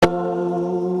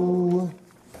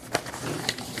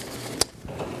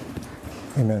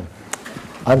Amen.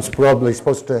 I'm probably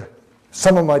supposed to,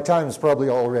 some of my time is probably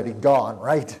already gone,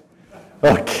 right?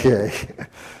 Okay,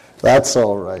 that's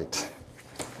all right.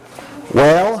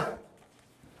 Well,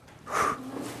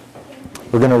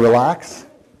 we're going to relax.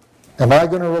 Am I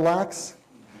going to relax?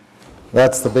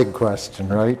 That's the big question,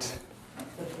 right?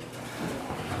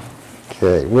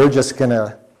 Okay, we're just going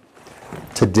to,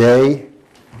 today,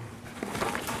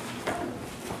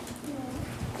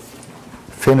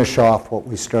 finish off what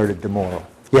we started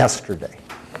yesterday.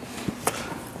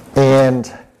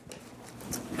 And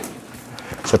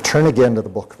so turn again to the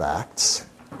book of Acts.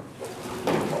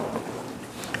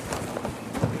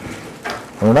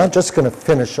 And we're not just going to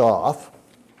finish off.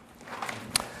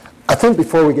 I think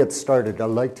before we get started, I'd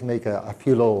like to make a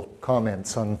few little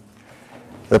comments on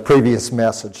the previous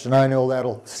message. And I know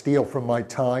that'll steal from my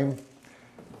time,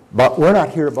 but we're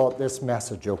not here about this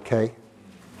message, okay?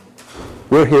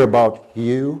 We're here about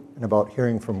you and about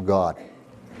hearing from God.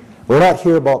 We're not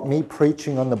here about me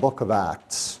preaching on the book of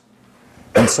Acts.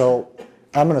 And so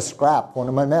I'm going to scrap one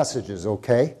of my messages,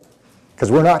 okay? Because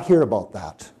we're not here about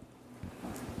that.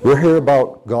 We're here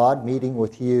about God meeting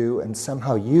with you and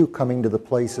somehow you coming to the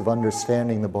place of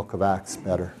understanding the book of Acts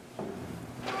better.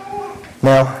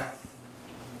 Now,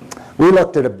 we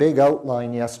looked at a big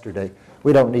outline yesterday.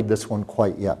 We don't need this one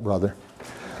quite yet, brother.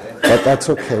 But that's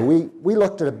okay. We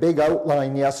looked at a big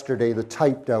outline yesterday, the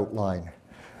typed outline.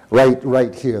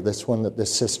 Right here, this one that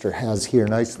this sister has here,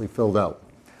 nicely filled out.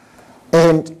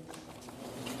 And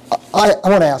I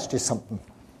want to ask you something.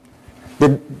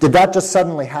 Did that just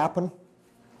suddenly happen?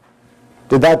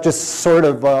 Did that just sort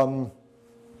of,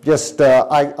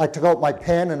 I took out my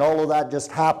pen and all of that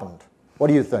just happened? What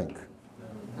do you think?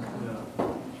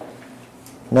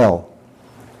 No.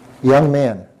 Young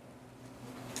man.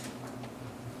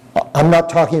 I'm not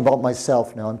talking about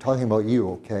myself now. I'm talking about you,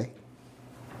 okay?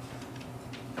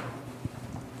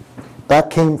 That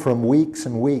came from weeks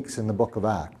and weeks in the book of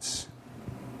Acts.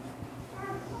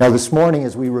 Now this morning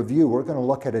as we review, we're going to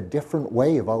look at a different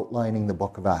way of outlining the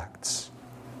book of Acts.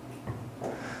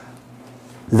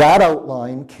 That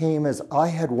outline came as I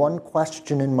had one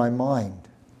question in my mind.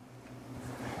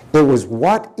 It was,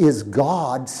 what is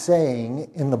God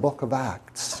saying in the book of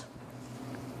Acts?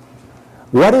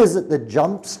 What is it that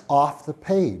jumps off the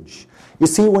page? You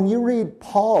see, when you read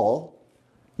Paul,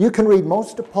 you can read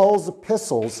most of Paul's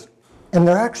epistles, and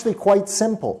they're actually quite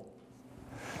simple.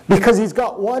 Because he's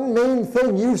got one main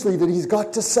thing usually that he's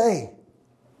got to say.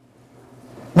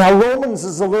 Now, Romans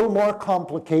is a little more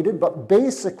complicated, but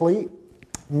basically,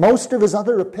 most of his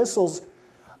other epistles,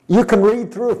 you can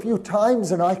read through a few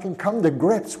times and I can come to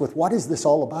grips with what is this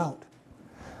all about.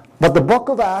 But the book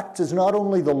of Acts is not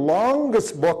only the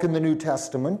longest book in the New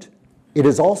Testament, it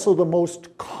is also the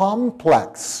most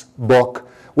complex book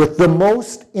with the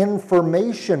most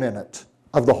information in it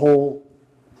of the whole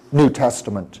New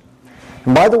Testament.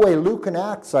 And by the way, Luke and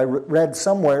Acts, I read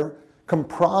somewhere,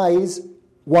 comprise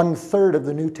 1/3 of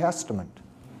the New Testament.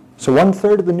 So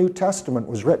 1/3 of the New Testament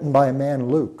was written by a man,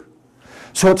 Luke.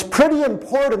 So it's pretty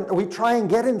important that we try and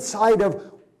get inside of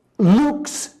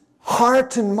Luke's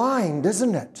heart and mind,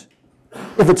 isn't it?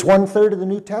 If it's 1/3 of the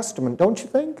New Testament, don't you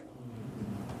think?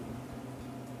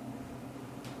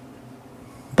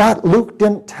 But Luke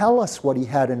didn't tell us what he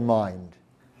had in mind.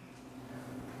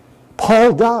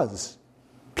 Paul does.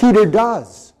 Peter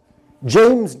does.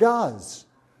 James does.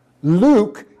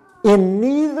 Luke, in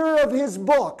neither of his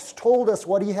books, told us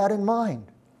what he had in mind.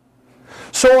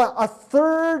 So a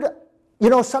third,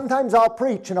 sometimes I'll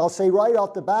preach and I'll say right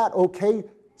off the bat, okay,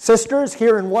 sisters,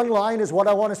 here in one line is what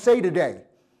I want to say today.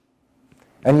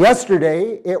 And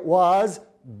yesterday it was,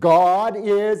 God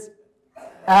is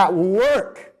at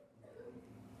work.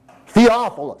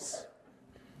 Theophilus.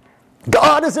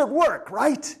 God is at work,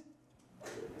 right?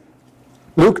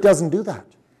 Luke doesn't do that.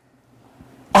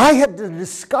 I had to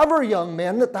discover, young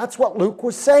men, that that's what Luke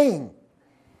was saying.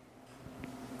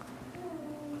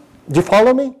 Do you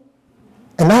follow me?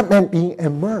 And that meant being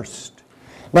immersed.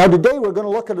 Now today we're going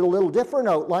to look at a little different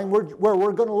outline where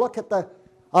we're going to look at the,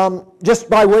 just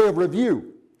by way of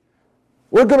review,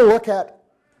 we're going to look at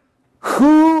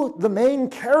who the main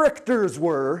characters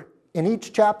were in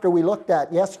each chapter we looked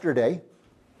at yesterday,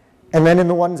 and then in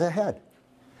the ones ahead.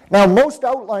 Now most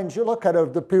outlines you look at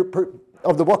of the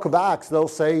book of Acts, they'll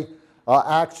say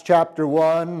Acts chapter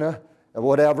 1,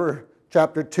 whatever,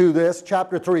 chapter 2 this,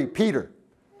 chapter 3, Peter.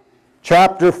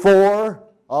 Chapter 4,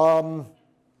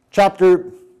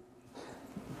 chapter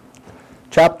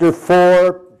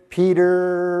 4,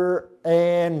 Peter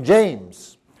and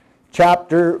James.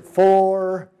 Chapter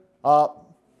 4,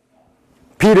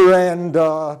 Peter and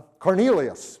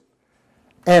Cornelius.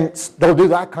 And they'll do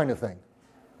that kind of thing.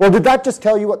 Well, did that just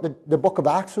tell you what the book of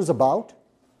Acts was about?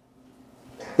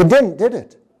 It didn't, did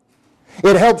it?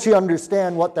 It helps you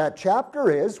understand what that chapter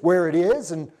is, where it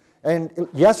is, and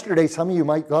yesterday some of you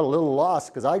might got a little lost,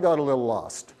 because I got a little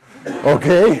lost.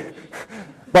 Okay?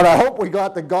 But I hope we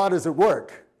got that God is at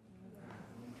work.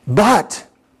 But,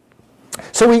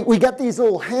 so we get these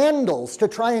little handles to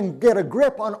try and get a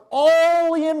grip on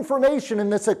all the information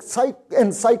in this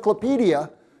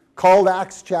encyclopedia called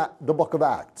the book of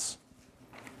Acts.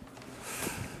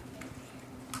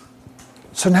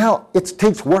 So now it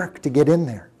takes work to get in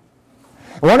there.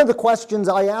 One of the questions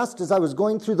I asked as I was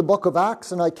going through the book of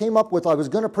Acts, and I came up with, I was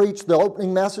going to preach the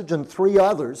opening message and 3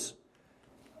 others.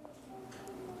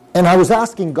 And I was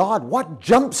asking God, what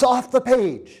jumps off the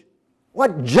page?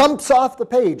 What jumps off the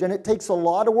page? And it takes a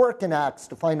lot of work in Acts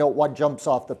to find out what jumps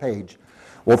off the page.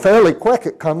 Well, fairly quick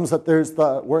it comes that there's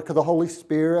the work of the Holy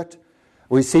Spirit.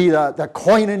 We see the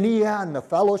koinonia and the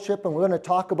fellowship, and we're going to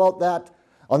talk about that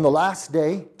on the last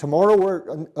day.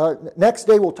 Tomorrow, next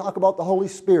day we'll talk about the Holy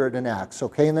Spirit in Acts,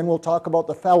 okay? And then we'll talk about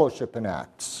the fellowship in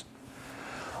Acts.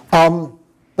 But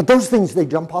those things, they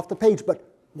jump off the page. But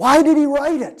why did he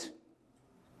write it?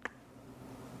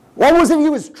 What was it he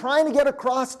was trying to get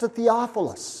across to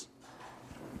Theophilus?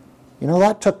 You know,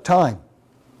 that took time.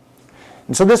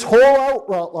 And so this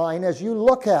whole outline, as you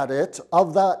look at it,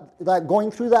 of that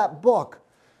going through that book,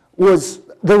 was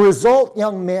the result,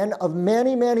 young men, of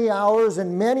many, many hours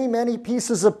and many, many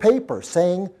pieces of paper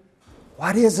saying,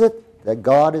 what is it that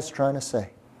God is trying to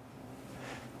say?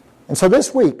 And so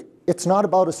this week, it's not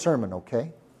about a sermon,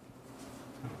 okay?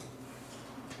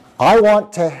 I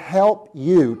want to help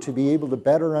you to be able to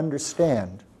better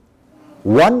understand.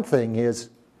 One thing is,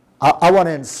 I want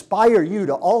to inspire you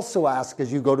to also ask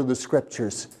as you go to the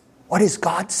Scriptures, what is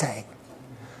God saying?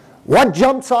 What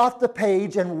jumps off the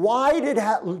page, and why did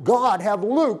God have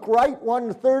Luke write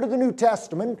 1/3 of the New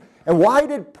Testament, and why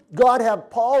did God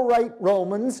have Paul write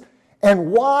Romans,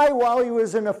 and why, while he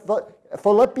was in a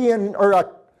Philippian or a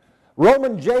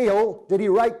Roman jail, did he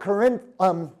write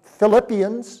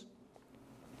Philippians?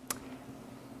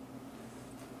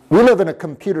 We live in a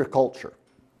computer culture.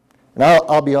 And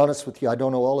I'll be honest with you, I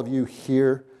don't know all of you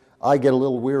here, I get a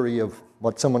little weary of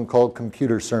what someone called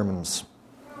computer sermons.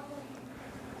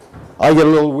 I get a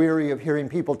little weary of hearing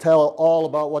people tell all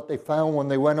about what they found when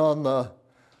they went on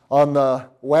the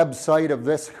website of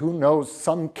this, who knows,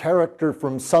 some character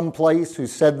from some place who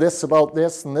said this about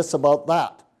this and this about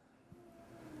that.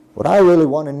 What I really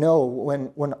want to know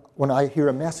when I hear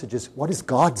a message is, what is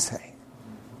God saying?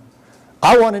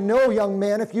 I want to know, young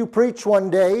man, if you preach one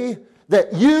day,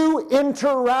 that you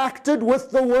interacted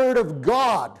with the Word of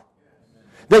God.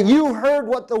 That you heard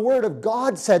what the Word of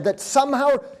God said. That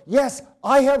somehow, yes,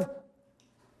 I have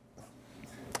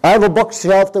a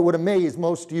bookshelf that would amaze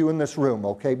most of you in this room,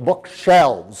 okay?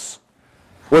 Bookshelves,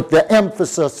 with the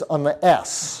emphasis on the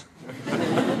S.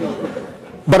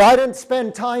 But I didn't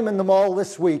spend time in them all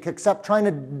this week, except trying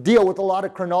to deal with a lot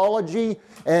of chronology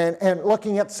and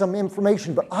looking at some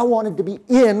information. But I wanted to be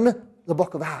in the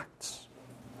book of Acts.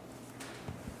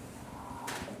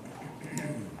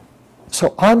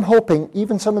 So I'm hoping,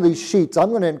 even some of these sheets, I'm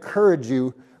going to encourage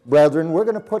you, brethren, we're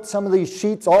going to put some of these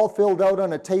sheets all filled out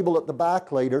on a table at the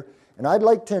back later, and I'd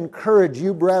like to encourage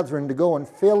you, brethren, to go and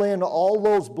fill in all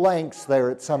those blanks there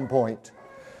at some point.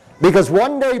 Because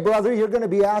one day, brother, you're going to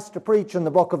be asked to preach in the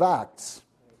book of Acts.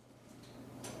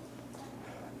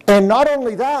 And not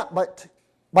only that, but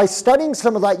by studying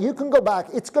some of that, you can go back.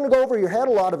 It's going to go over your head,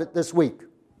 a lot of it, this week.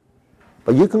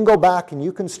 But you can go back and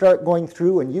you can start going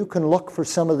through and you can look for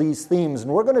some of these themes.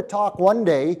 And we're going to talk one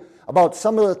day about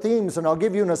some of the themes, and I'll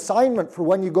give you an assignment for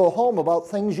when you go home about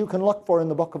things you can look for in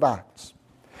the book of Acts.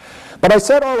 But I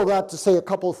said all of that to say a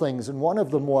couple things, and one of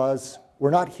them was,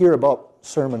 we're not here about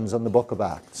sermons on the book of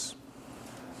Acts.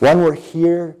 One, we're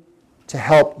here to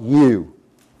help you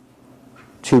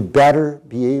to better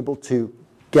be able to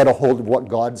get a hold of what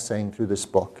God's saying through this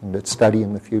book and to study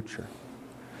in the future.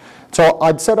 So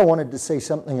I'd said I wanted to say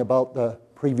something about the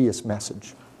previous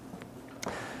message.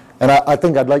 And I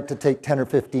think I'd like to take 10 or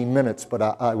 15 minutes, but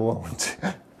I won't.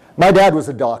 My dad was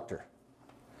a doctor.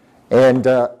 And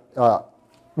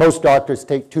most doctors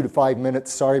take 2 to 5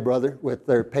 minutes, sorry brother, with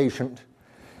their patient.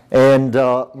 And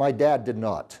my dad did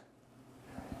not.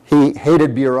 He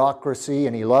hated bureaucracy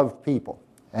and he loved people.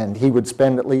 And he would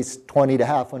spend at least 20 to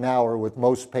half an hour with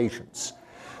most patients.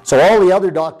 So all the other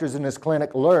doctors in his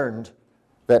clinic learned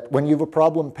that when you have a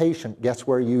problem patient, guess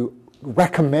where you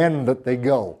recommend that they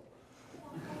go?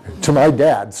 To my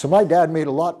dad. So my dad made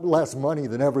a lot less money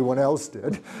than everyone else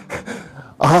did.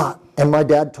 And my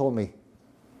dad told me,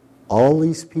 all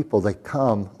these people that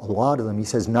come, a lot of them, he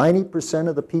says 90%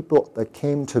 of the people that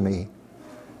came to me,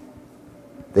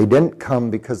 they didn't come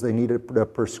because they needed a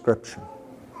prescription.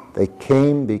 They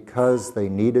came because they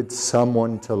needed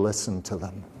someone to listen to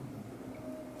them.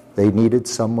 They needed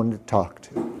someone to talk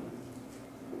to.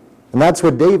 And that's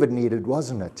what David needed,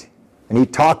 wasn't it? And he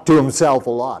talked to himself a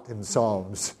lot in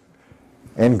Psalms.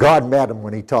 And God met him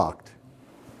when he talked.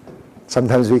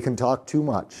 Sometimes we can talk too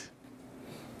much.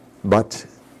 But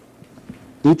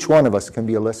each one of us can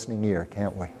be a listening ear,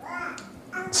 can't we?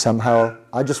 Somehow,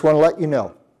 I just want to let you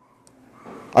know,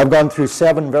 I've gone through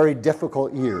 7 very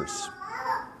difficult years.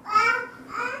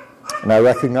 And I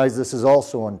recognize this is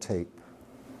also on tape.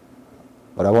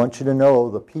 But I want you to know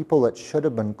the people that should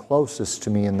have been closest to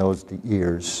me in those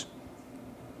years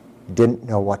didn't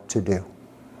know what to do.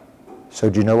 So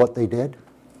do you know what they did?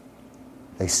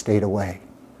 They stayed away.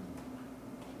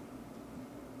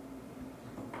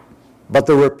 But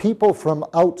there were people from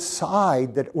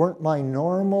outside that weren't my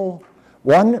normal.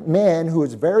 One man who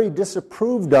was very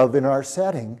disapproved of in our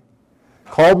setting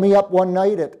called me up one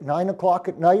night at 9 o'clock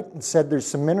at night and said, there's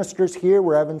some ministers here,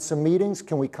 we're having some meetings,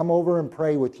 can we come over and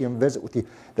pray with you and visit with you?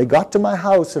 They got to my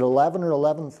house at 11 or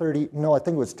 11:30, no, I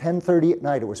think it was 10:30 at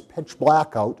night, it was pitch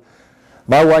black out.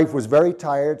 My wife was very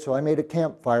tired, so I made a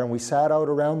campfire, and we sat out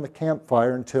around the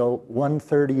campfire until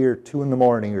 1:30 or 2 in the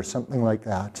morning or something like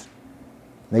that.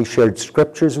 They shared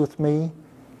scriptures with me.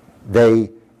 They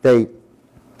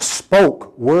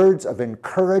spoke words of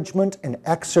encouragement and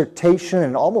exhortation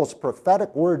and almost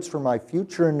prophetic words for my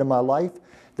future into my life.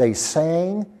 They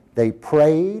sang, they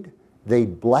prayed, they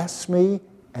blessed me,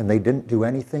 and they didn't do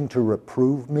anything to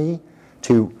reprove me,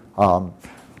 they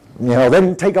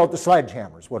didn't take out the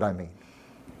sledgehammers, what I mean.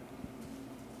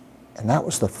 And that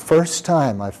was the first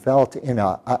time I felt in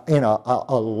a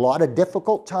lot of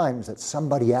difficult times that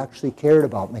somebody actually cared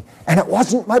about me. And it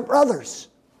wasn't my brothers.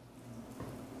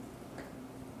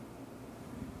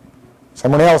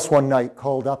 Someone else one night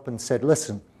called up and said,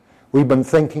 listen, we've been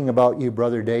thinking about you,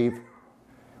 Brother Dave.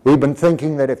 We've been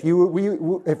thinking that if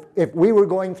we were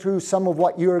going through some of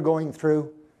what you're going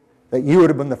through, that you would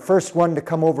have been the first one to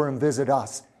come over and visit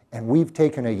us. And we've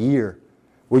taken a year.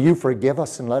 Will you forgive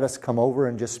us and let us come over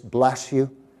and just bless you?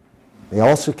 They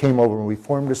also came over and we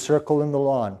formed a circle in the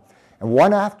lawn. And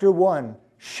one after one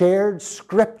shared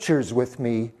scriptures with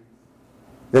me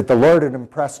that the Lord had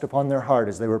impressed upon their heart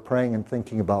as they were praying and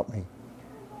thinking about me.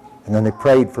 And then they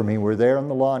prayed for me. We were there on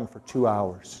the lawn for 2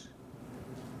 hours.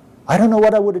 I don't know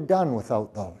what I would have done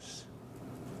without those.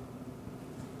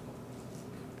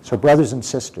 So brothers and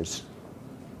sisters,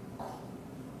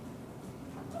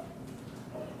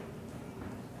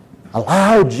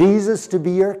 allow Jesus to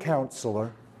be your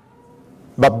counselor,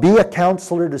 but be a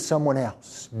counselor to someone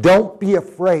else. Don't be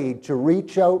afraid to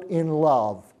reach out in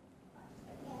love,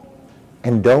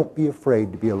 and don't be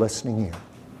afraid to be a listening ear.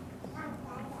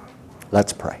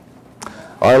 Let's pray.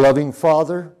 Our loving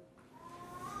Father,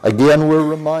 again we're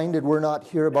reminded we're not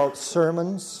here about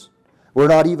sermons. We're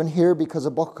not even here because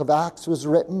a book of Acts was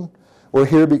written. We're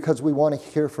here because we want to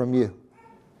hear from you.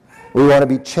 We want to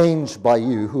be changed by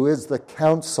you, who is the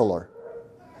counselor.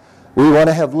 We want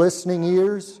to have listening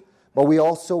ears, but we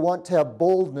also want to have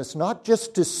boldness, not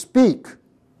just to speak,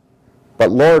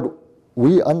 but Lord,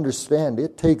 we understand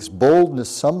it takes boldness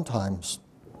sometimes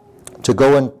to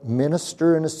go and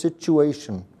minister in a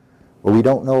situation where we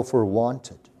don't know if we're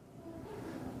wanted.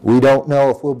 We don't know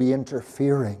if we'll be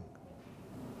interfering.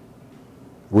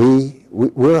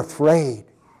 We're afraid.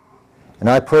 And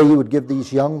I pray you would give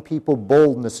these young people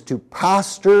boldness to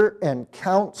pastor and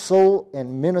counsel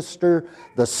and minister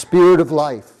the spirit of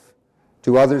life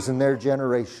to others in their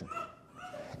generation.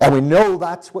 And we know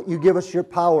that's what you give us your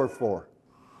power for.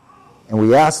 And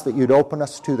we ask that you'd open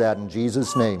us to that in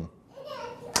Jesus' name.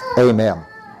 Amen.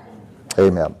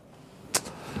 Amen.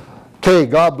 Okay,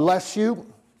 God bless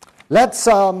you. Let's,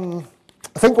 I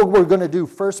think what we're going to do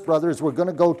first, brothers, we're going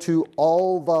to go to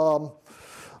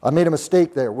I made a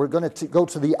mistake there. We're going to go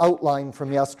to the outline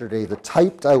from yesterday, the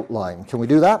typed outline. Can we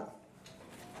do that?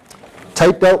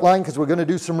 Typed outline, because we're going to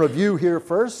do some review here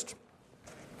first.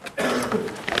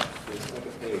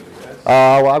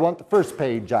 I want the first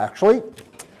page, actually.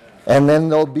 And then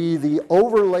there'll be the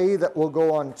overlay that will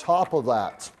go on top of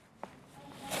that.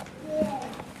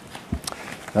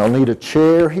 I'll need a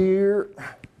chair here.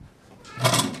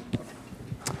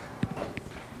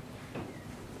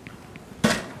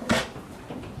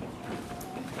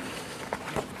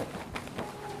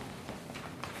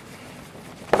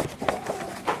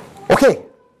 Okay.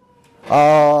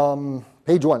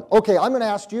 Page 1. Okay, I'm going to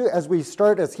ask you as we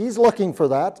start, as he's looking for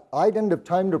that, I didn't have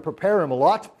time to prepare him a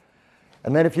lot.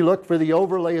 And then if you look for the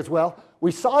overlay as well,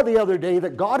 we saw the other day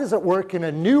that God is at work in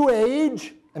a new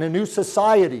age and a new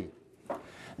society.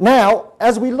 Now,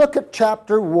 as we look at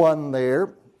chapter 1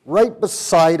 there, right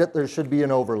beside it there should be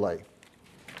an overlay.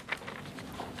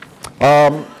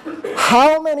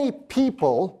 How many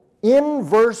people in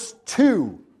verse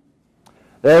 2,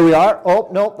 there we are. Oh,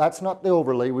 no, that's not the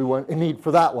overlay we need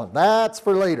for that one. That's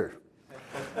for later.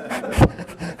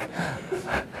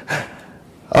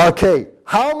 Okay,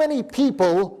 how many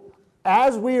people,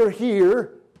 as we are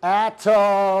here at,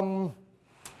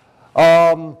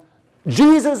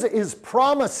 Jesus is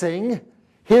promising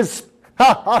his,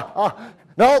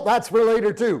 no, that's for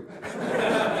later too.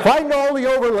 Find all the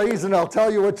overlays and I'll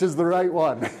tell you which is the right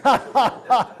one.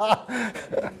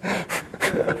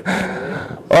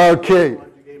 Okay.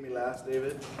 Last,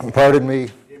 David? Pardon me? You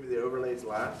gave me the overlays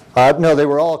last? No, they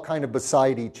were all kind of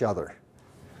beside each other.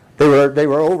 They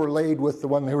were overlaid with the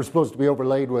one they were supposed to be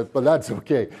overlaid with, but that's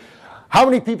okay. How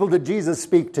many people did Jesus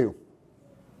speak to?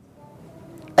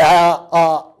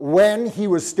 When he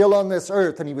was still on this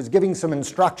earth and he was giving some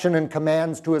instruction and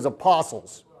commands to his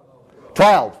apostles?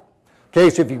 12. Okay,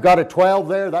 so if you've got a 12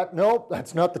 there, nope,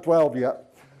 that's not the 12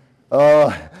 yet.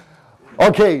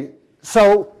 Okay,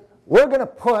 so we're going to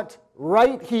put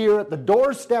right here at the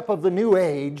doorstep of the new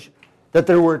age that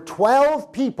there were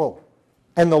 12 people.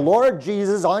 And the Lord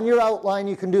Jesus, on your outline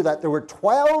you can do that. There were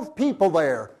 12 people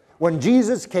there when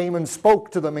Jesus came and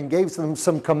spoke to them and gave them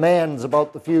some commands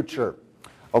about the future.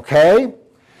 Okay?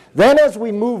 Then as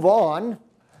we move on,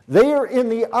 they are in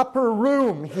the upper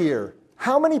room here.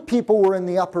 How many people were in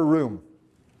the upper room?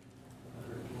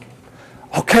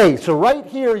 Okay, so right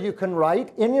here you can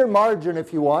write, in your margin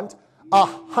if you want,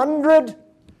 100.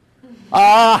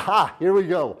 Aha, here we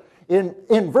go.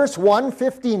 In verse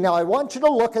 115, now I want you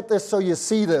to look at this so you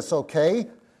see this, okay?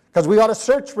 Because we got to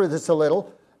search for this a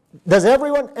little. Does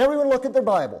everyone look at their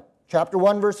Bible? Chapter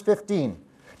 1, verse 15.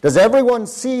 Does everyone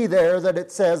see there that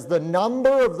it says the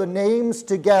number of the names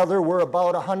together were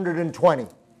about 120?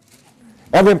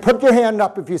 Everyone, put your hand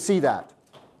up if you see that.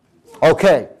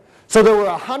 Okay, so there were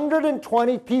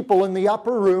 120 people in the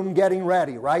upper room getting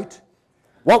ready, right?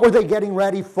 What were they getting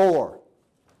ready for?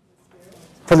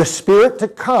 For the Spirit to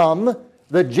come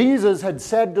that Jesus had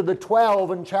said to the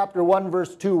 12 in chapter 1,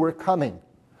 verse 2 were coming.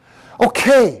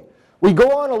 Okay, we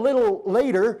go on a little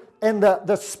later, and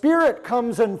the Spirit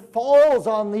comes and falls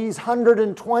on these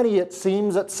 120, it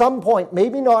seems, at some point,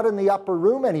 maybe not in the upper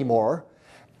room anymore.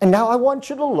 And now I want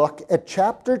you to look at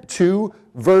chapter 2,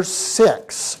 verse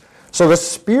 6. So the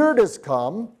Spirit has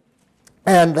come,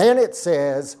 and then it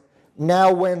says,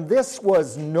 now when this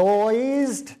was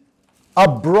noised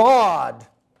abroad,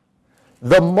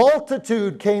 the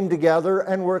multitude came together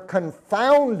and were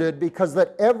confounded because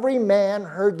that every man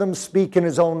heard them speak in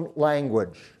his own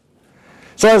language.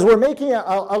 So as we're making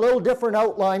a little different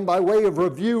outline by way of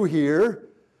review here,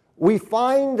 we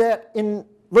find that in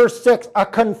verse 6, a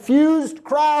confused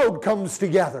crowd comes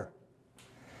together.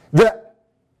 The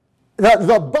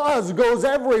buzz goes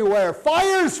everywhere.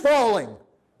 Fire's falling.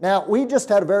 Now, we have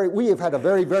had a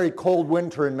very, very cold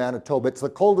winter in Manitoba. It's the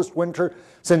coldest winter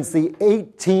since the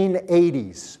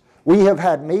 1880s. We have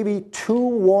had maybe 2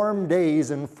 warm days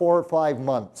in 4 or 5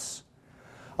 months.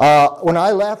 When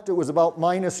I left, it was about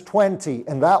minus 20,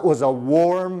 and that was a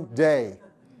warm day.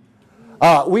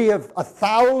 We have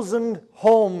 1,000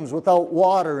 homes without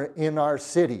water in our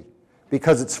city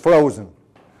because it's frozen.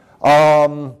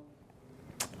 Why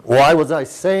was I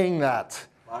saying that?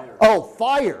 Fire. Oh,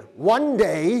 fire. One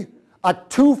day, a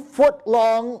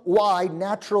 2-foot-long wide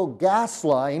natural gas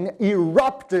line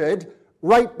erupted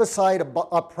right beside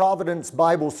a Providence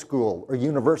Bible school or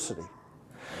university.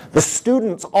 The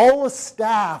students, all the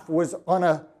staff was on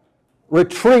a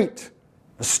retreat.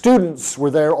 The students were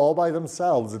there all by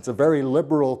themselves. It's a very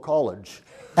liberal college.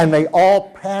 And they all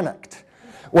panicked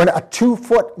when a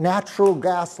 2-foot natural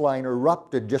gas line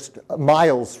erupted just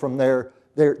miles from their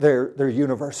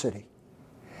university.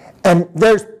 And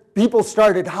people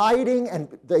started hiding, and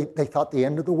they thought the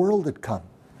end of the world had come.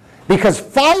 Because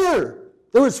there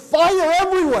was fire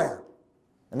everywhere.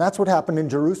 And that's what happened in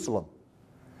Jerusalem.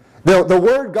 The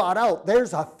word got out,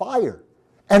 there's a fire.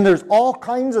 And there's all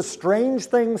kinds of strange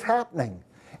things happening.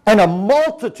 And a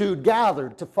multitude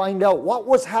gathered to find out what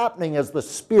was happening as the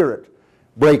Spirit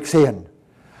breaks in.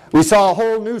 We saw a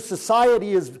whole new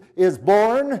society is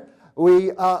born.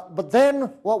 But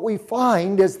then what we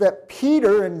find is that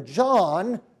Peter and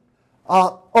John,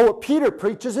 Peter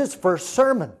preaches his first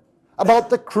sermon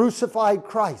about the crucified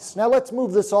Christ. Now let's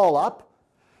move this all up.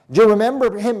 Do you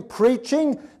remember him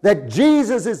preaching that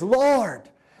Jesus is Lord,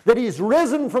 that he's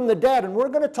risen from the dead? And we're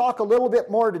going to talk a little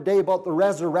bit more today about the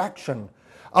resurrection.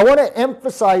 I want to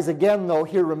emphasize again, though,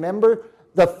 here, remember,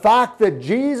 the fact that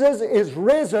Jesus is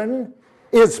risen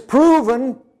is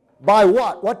proven by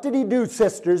what? What did he do,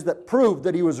 sisters, that proved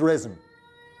that he was risen?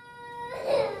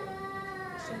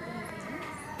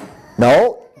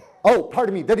 No. Oh,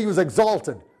 pardon me, that he was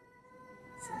exalted.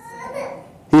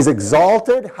 He's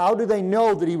exalted. How do they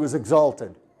know that he was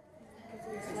exalted?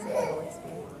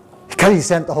 Because he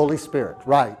sent the Holy Spirit,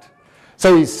 right.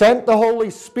 So he sent the Holy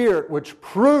Spirit, which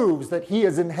proves that he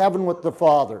is in heaven with the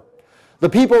Father. The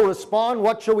people respond,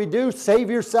 what shall we do? Save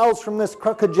yourselves from this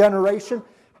crooked generation.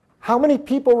 How many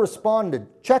people responded?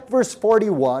 Check verse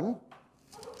 41.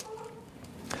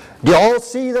 Do you all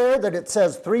see there that it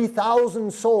says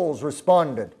 3,000 souls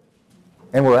responded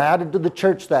and were added to the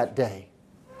church that day?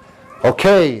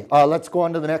 Okay, let's go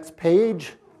on to the next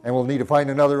page, and we'll need to find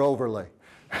another overlay.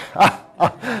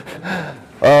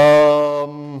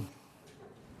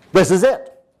 This is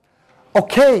it.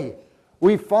 Okay,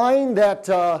 we find that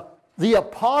the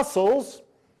apostles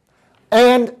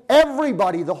and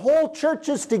everybody, the whole church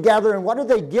is together, and what are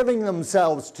they giving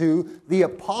themselves to? The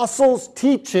apostles'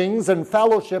 teachings and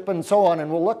fellowship and so on, and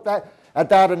we'll look at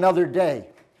that another day.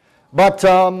 But Is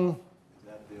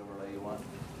that the overlay you want?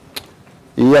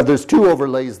 yeah, there's two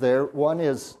overlays there. One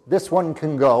is, this one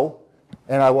can go,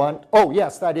 and I want, oh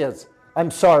yes, that is.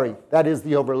 I'm sorry, that is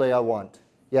the overlay I want.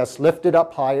 Yes, lift it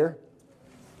up higher.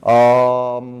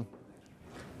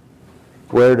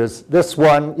 Where does this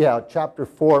one, yeah, chapter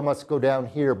 4 must go down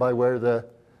here by where the,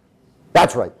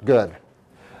 that's right, good.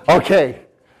 Okay,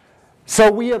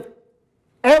 so we have,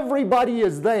 everybody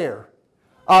is there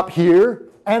up here,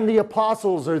 and the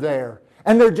apostles are there.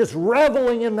 And they're just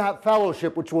reveling in that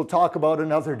fellowship, which we'll talk about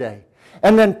another day.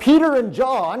 And then Peter and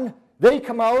John, they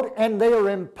come out and they are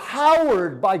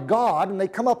empowered by God, and they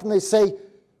come up and they say,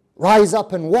 rise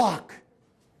up and walk.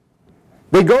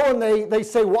 They go and they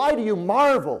say, why do you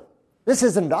marvel? This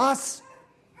isn't us.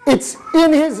 It's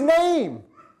in his name.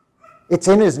 It's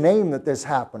in his name that this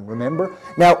happened, remember?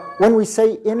 Now, when we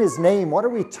say in his name, what are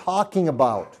we talking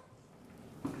about?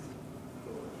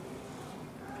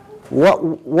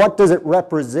 What does it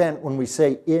represent when we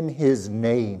say in his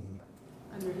name?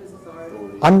 Under his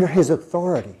authority. Under his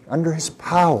authority, under his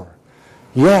power.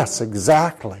 Yes,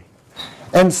 exactly.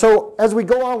 And so as we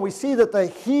go on, we see that the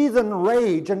heathen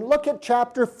rage, and look at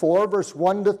chapter 4, verse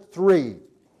 1 to 3.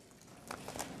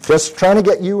 Just trying to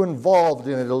get you involved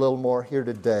in it a little more here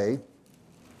today.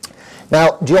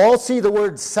 Now, do you all see the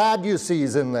word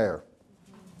Sadducees in there?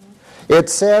 It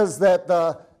says that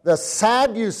the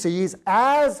Sadducees,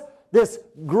 as this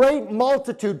great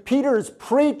multitude, Peter is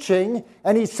preaching,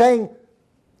 and he's saying,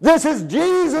 this is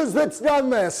Jesus that's done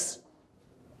this.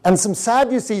 And some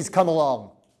Sadducees come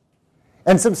along.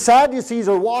 And some Sadducees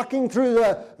are walking through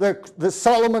the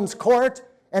Solomon's court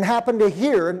and happen to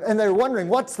hear, and they're wondering,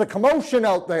 what's the commotion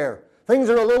out there? Things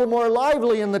are a little more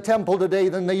lively in the temple today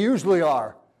than they usually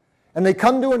are. And they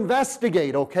come to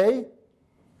investigate, okay?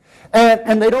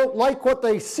 And they don't like what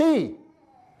they see.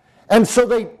 And so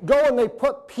they go and they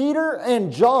put Peter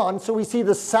and John, so we see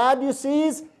the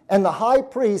Sadducees and the high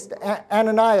priest,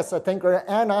 Ananias, I think, or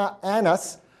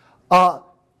Annas,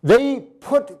 they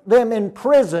put them in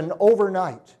prison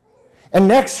overnight. And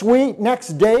next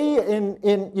day,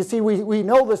 you see, we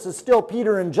know this is still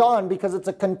Peter and John because it's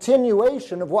a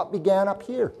continuation of what began up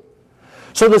here.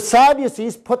 So the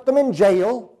Sadducees put them in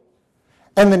jail,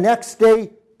 and the next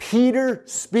day, Peter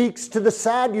speaks to the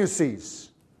Sadducees.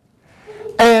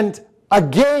 And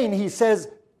again, he says,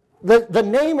 the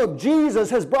name of Jesus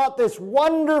has brought this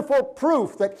wonderful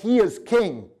proof that he is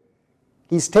king.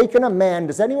 He's taken a man.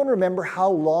 Does anyone remember how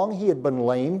long he had been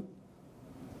lame?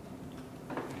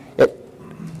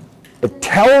 It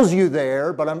tells you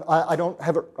there, but I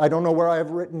don't know where I have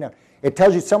it written down. It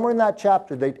tells you somewhere in that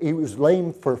chapter that he was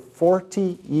lame for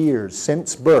 40 years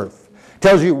since birth. It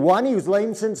tells you one, he was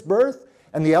lame since birth,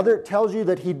 and the other, it tells you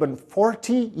that he'd been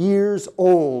 40 years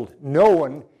old,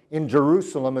 known in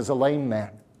Jerusalem as a lame man.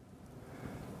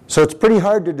 So it's pretty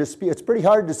hard to dispute. It's pretty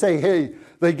hard to say, hey,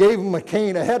 they gave him a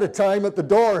cane ahead of time at the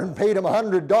door and paid him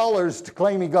 $100 to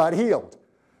claim he got healed.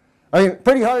 I mean,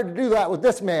 pretty hard to do that with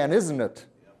this man, isn't it?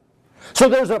 So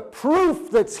there's a proof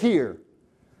that's here.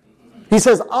 He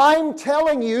says, I'm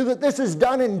telling you that this is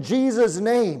done in Jesus'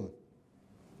 name.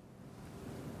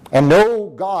 And no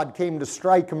God came to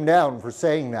strike him down for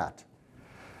saying that.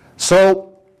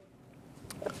 So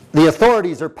the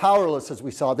authorities are powerless, as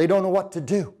we saw. They don't know what to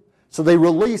do. So they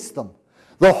release them.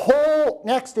 The whole,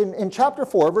 next in chapter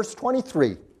 4, verse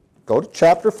 23. Go to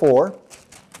chapter 4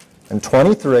 and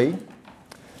 23.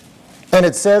 And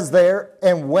it says there,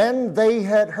 and when they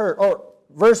had heard,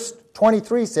 verse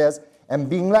 23 says, and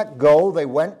being let go, they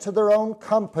went to their own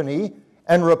company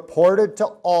and reported to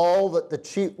all that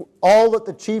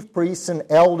the chief priests and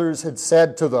elders had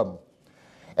said to them.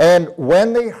 And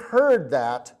when they heard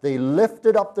that, they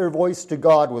lifted up their voice to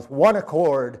God with one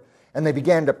accord, and they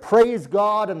began to praise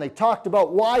God, and they talked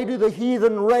about, why do the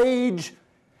heathen rage?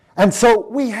 And so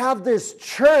we have this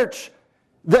church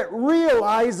that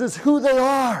realizes who they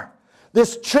are.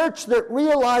 This church that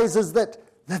realizes that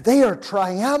they are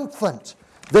triumphant,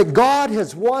 that God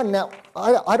has won. Now,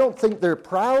 I don't think they're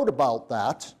proud about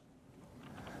that.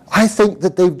 I think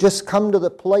that they've just come to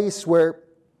the place where,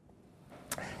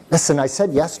 listen, I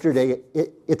said yesterday,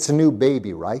 it's a new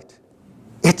baby, right?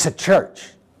 It's a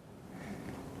church.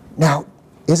 Now,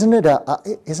 isn't it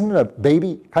a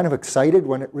baby kind of excited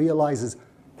when it realizes,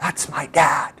 that's my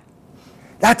dad.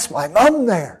 That's my mom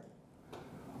there.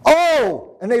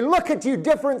 Oh, and they look at you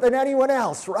different than anyone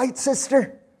else, right,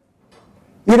 sister?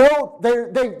 You know,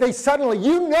 they suddenly,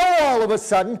 you know all of a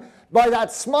sudden, by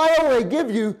that smile they give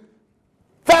you,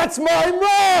 that's my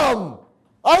mom!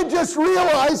 I just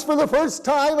realized for the first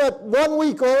time at 1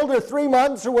 week old or 3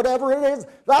 months or whatever it is,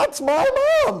 that's my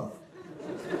mom!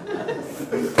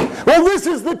 Well, this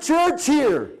is the church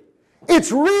here.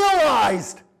 It's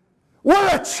realized we're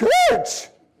a church.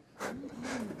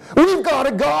 We've got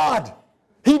a God.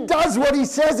 He does what he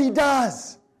says he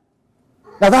does.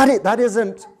 Now that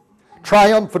isn't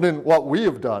triumphant in what we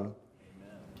have done.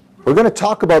 We're going to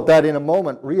talk about that in a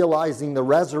moment, realizing the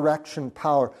resurrection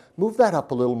power. Move that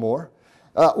up a little more.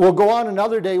 We'll go on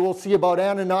another day. We'll see about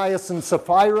Ananias and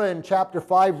Sapphira in chapter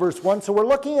 5, verse 1. So we're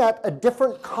looking at a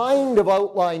different kind of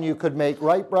outline you could make,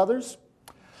 right, brothers?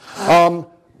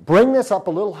 Bring this up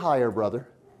a little higher, brother.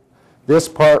 This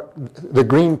part, the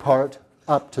green part,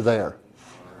 up to there.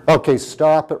 Okay,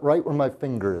 stop it right where my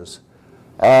finger is.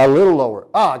 A little lower.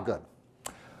 Good.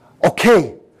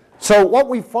 Okay, so what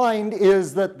we find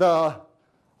is that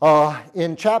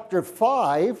in chapter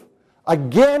 5,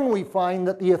 again we find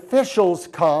that the officials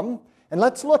come, and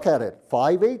let's look at it,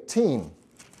 5:18.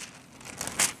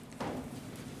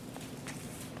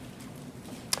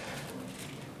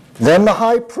 Then the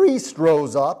high priest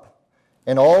rose up,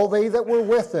 and all they that were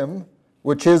with him,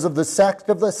 which is of the sect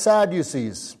of the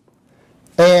Sadducees.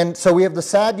 And so we have the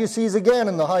Sadducees again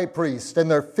and the high priest, and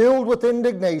they're filled with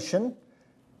indignation.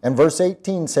 And verse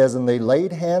 18 says, and they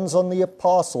laid hands on the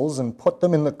apostles and put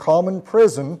them in the common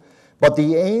prison, but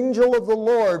the angel of the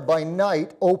Lord by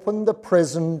night opened the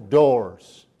prison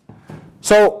doors.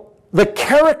 So the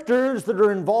characters that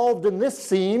are involved in this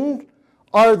scene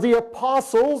are the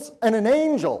apostles and an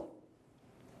angel.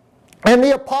 And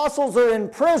the apostles are in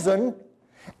prison,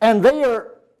 and they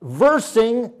are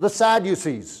versing the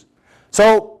Sadducees.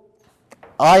 So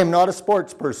I am not a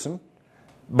sports person,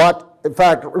 but in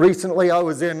fact, recently I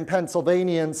was in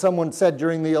Pennsylvania and someone said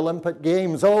during the Olympic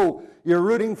Games, oh, you're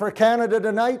rooting for Canada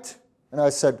tonight? And I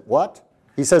said, what?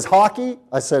 He says, hockey?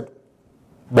 I said,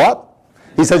 what?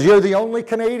 He says, you're the only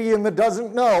Canadian that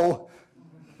doesn't know.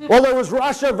 Well, there was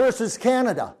Russia versus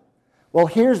Canada. Well,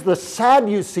 here's the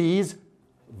Sadducees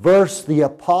versus the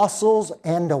apostles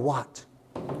and a what?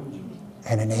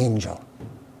 And an angel.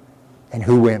 And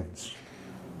who wins?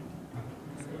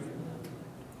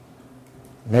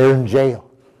 They're in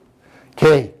jail.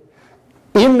 Okay.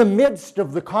 In the midst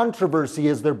of the controversy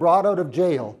as they're brought out of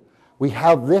jail, we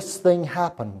have this thing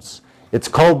happens. It's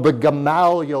called the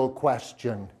Gamaliel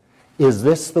question. Is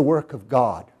this the work of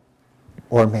God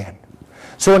or man?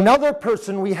 So another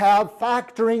person we have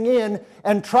factoring in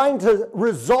and trying to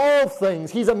resolve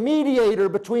things. He's a mediator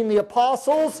between the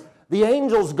apostles, the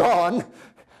angel's gone,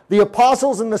 the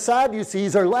apostles and the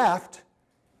Sadducees are left,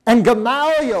 and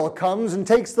Gamaliel comes and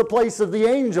takes the place of the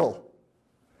angel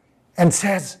and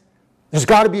says, there's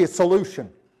got to be a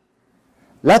solution.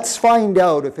 Let's find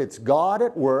out if it's God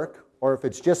at work or if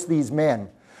it's just these men.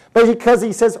 But because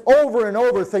he says over and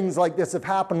over things like this have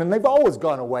happened and they've always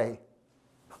gone away.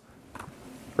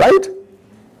 Right?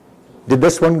 Did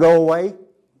this one go away?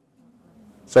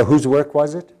 So whose work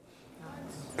was it?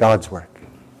 God's work.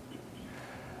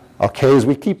 Okay, as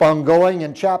we keep on going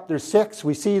in chapter 6,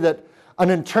 we see that an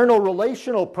internal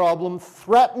relational problem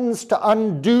threatens to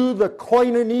undo the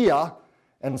koinonia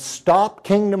and stop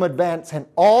kingdom advance. And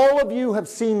all of you have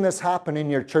seen this happen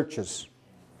in your churches.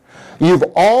 You've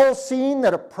all seen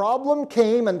that a problem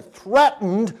came and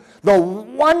threatened the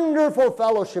wonderful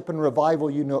fellowship and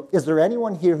revival you know. Is there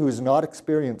anyone here who has not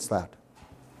experienced that?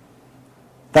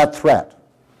 That threat.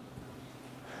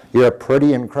 You're a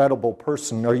pretty incredible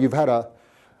person, or you've had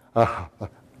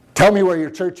tell me where your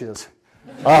church is.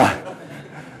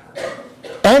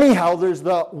 Anyhow, there's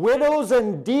the widows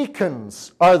and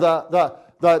deacons are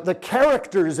the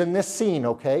characters in this scene,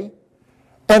 okay?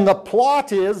 And the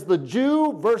plot is the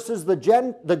Jew versus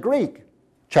the Greek.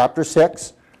 Chapter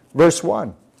 6, verse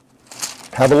 1.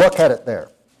 Have a look at it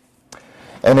there.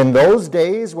 And in those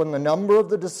days, when the number of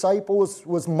the disciples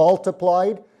was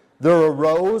multiplied, there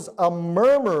arose a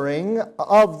murmuring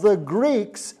of the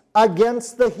Greeks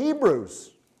against the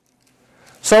Hebrews.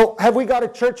 So, have we got a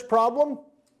church problem?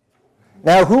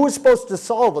 Now, who was supposed to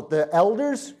solve it? The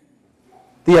elders?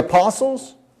 The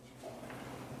apostles?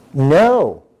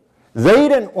 No. They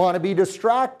didn't want to be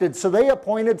distracted, so they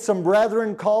appointed some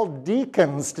brethren called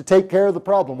deacons to take care of the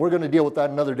problem. We're going to deal with that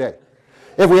another day,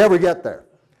 if we ever get there.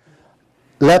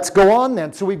 Let's go on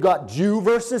then. So we've got Jew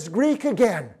versus Greek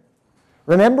again.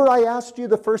 Remember I asked you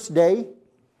the first day,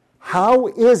 how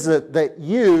is it that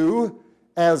you,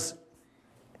 as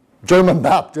German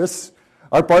Baptists,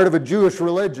 are part of a Jewish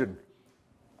religion?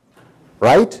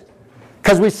 Right?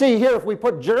 Because we see here, if we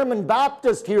put German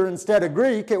Baptist here instead of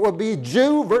Greek, it would be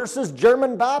Jew versus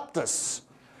German Baptists.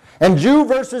 And Jew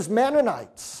versus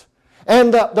Mennonites.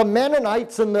 And the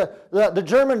Mennonites and the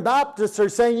German Baptists are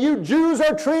saying, you Jews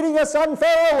are treating us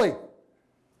unfairly.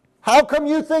 How come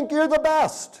you think you're the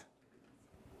best?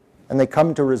 And they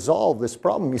come to resolve this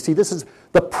problem. You see, this is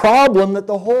the problem that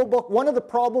the whole book, one of the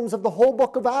problems of the whole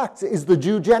book of Acts is the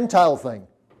Jew-Gentile thing.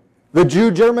 The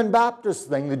Jew-German Baptist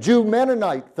thing, the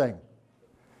Jew-Mennonite thing.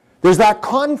 There's that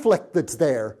conflict that's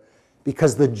there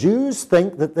because the Jews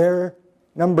think that they're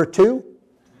number two,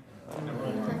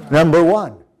 number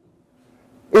one.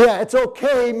 Yeah, it's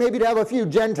okay maybe to have a few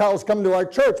Gentiles come to our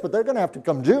church, but they're going to have to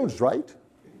become Jews, right?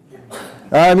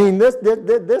 I mean, this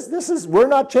is, we're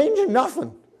not changing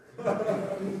nothing.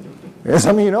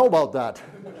 Some of you know about that.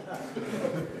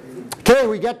 Okay,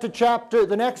 we get to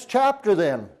the next chapter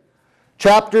then.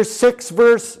 Chapter 6,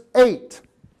 verse 8.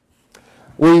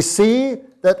 We see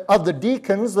that of the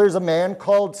deacons, there's a man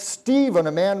called Stephen,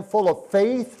 a man full of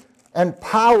faith and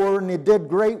power, and he did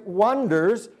great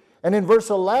wonders. And in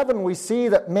verse 11, we see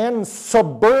that men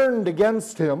suborned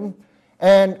against him.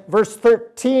 And verse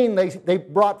 13, they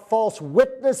brought false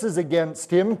witnesses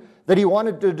against him that he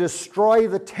wanted to destroy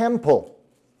the temple.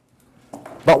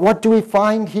 But what do we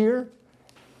find here?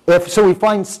 So we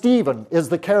find Stephen is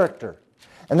the character.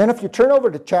 And then if you turn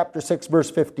over to chapter 6, verse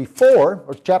 54,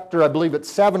 or chapter, I believe it's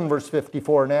 7, verse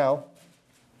 54 now.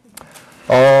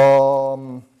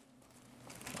 I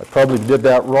probably did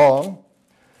that wrong.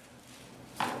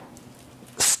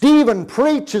 Stephen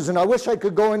preaches, and I wish I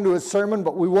could go into his sermon,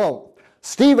 but we won't.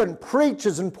 Stephen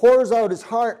preaches and pours out his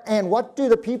heart, and what do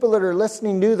the people that are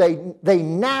listening do? They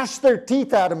gnash their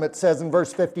teeth at him, it says in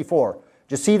verse 54. Do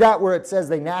you see that where it says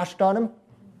they gnashed on him?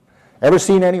 Ever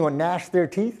seen anyone gnash their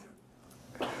teeth?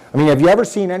 I mean, have you ever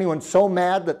seen anyone so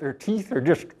mad that their teeth are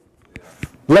just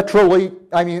literally,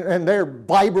 and they're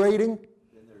vibrating? Been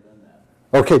there, done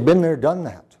that. Okay, been there, done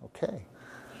that. Okay.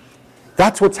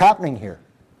 That's what's happening here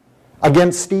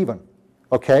against Stephen.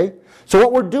 Okay? So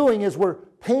what we're doing is we're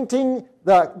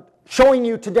showing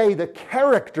you today the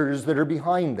characters that are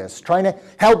behind this, trying to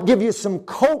help give you some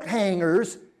coat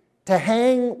hangers to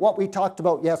hang what we talked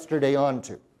about yesterday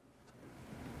onto.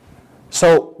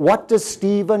 So what does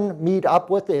Stephen meet up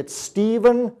with? It's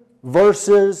Stephen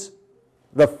versus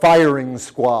the firing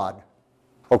squad.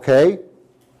 Okay?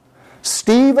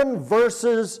 Stephen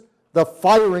versus the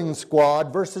firing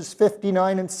squad, verses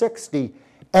 59 and 60.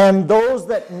 And those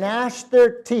that gnashed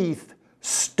their teeth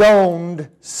stoned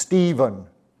Stephen.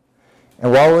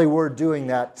 And while they were doing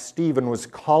that, Stephen was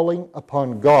calling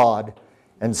upon God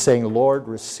and saying, Lord,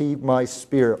 receive my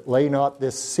spirit. Lay not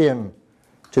this sin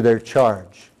to their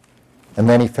charge. And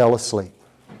then he fell asleep.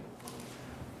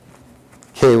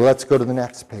 Okay, well, let's go to the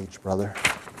next page, brother.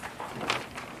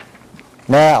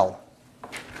 Now,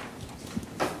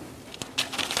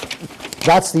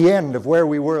 that's the end of where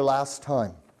we were last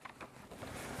time.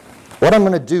 What I'm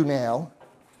going to do now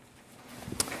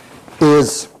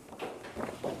is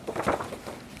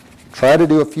try to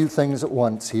do a few things at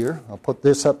once here. I'll put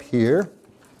this up here.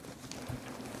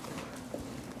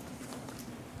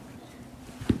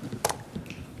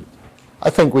 I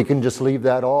think we can just leave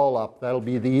that all up. That'll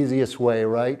be the easiest way,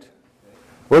 right?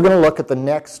 We're going to look at the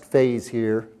next phase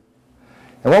here.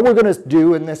 And what we're going to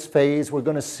do in this phase, we're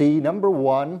going to see, number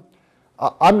one,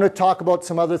 I'm going to talk about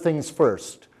some other things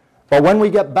first. But when we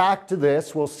get back to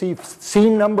this, we'll see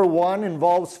scene number one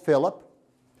involves Philip.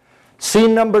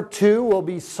 Scene number two will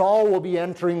be Saul will be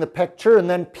entering the picture, and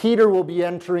then Peter will be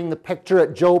entering the picture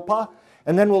at Joppa.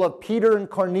 And then we'll have Peter and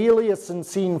Cornelius in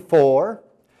scene 4.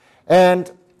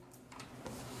 And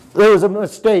there was a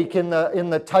mistake in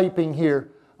the typing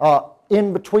here.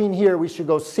 In between here, we should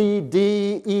go C,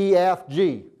 D, E, F,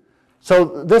 G.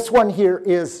 So this one here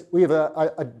is, we have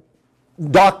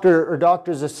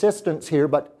doctor's assistants here,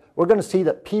 but we're going to see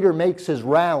that Peter makes his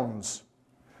rounds.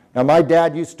 Now, my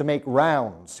dad used to make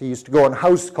rounds. He used to go on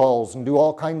house calls and do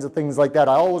all kinds of things like that.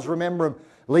 I always remember him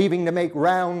leaving to make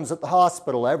rounds at the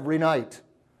hospital every night.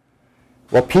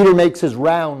 Well, Peter makes his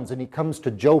rounds and he comes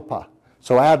to Joppa.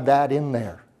 So add that in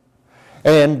there.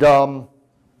 And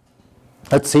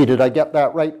let's see, did I get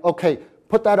that right? Okay,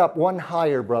 put that up one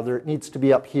higher, brother. It needs to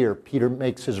be up here. Peter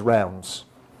makes his rounds.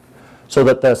 So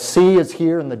that the C is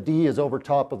here and the D is over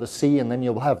top of the C, and then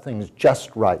you'll have things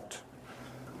just right.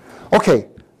 Okay,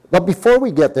 but before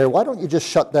we get there, why don't you just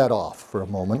shut that off for a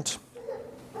moment?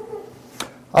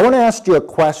 I want to ask you a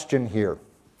question here,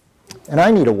 and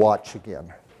I need a watch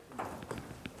again.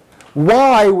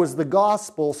 Why was the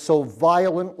gospel so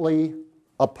violently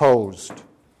opposed?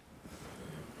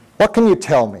 What can you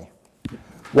tell me?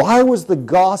 Why was the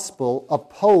gospel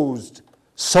opposed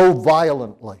so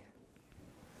violently?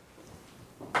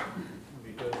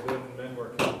 Because then men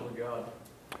were accountable to God.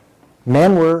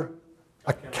 Men were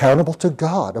accountable to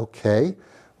God, okay.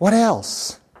 What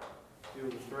else? It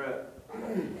was a threat.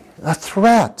 A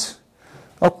threat.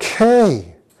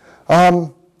 Okay.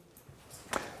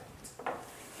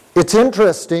 It's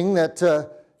interesting that,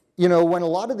 when a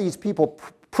lot of these people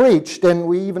preached, and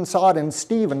we even saw it in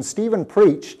Stephen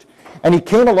preached, and he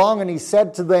came along and he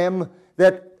said to them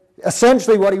that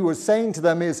essentially what he was saying to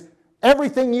them is,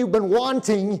 everything you've been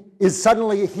wanting is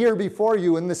suddenly here before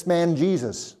you in this man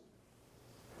Jesus.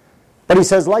 But he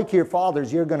says, like your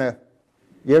fathers, your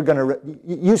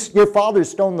fathers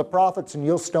stoned the prophets and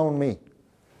you'll stone me.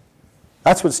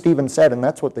 That's what Stephen said, and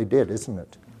that's what they did, isn't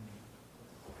it?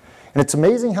 And it's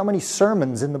amazing how many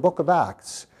sermons in the book of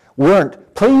Acts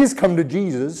weren't, please come to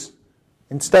Jesus.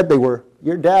 Instead they were,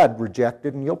 your dad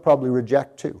rejected and you'll probably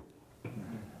reject too.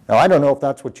 Now, I don't know if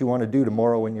that's what you want to do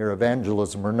tomorrow in your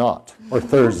evangelism or not, or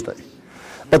Thursday.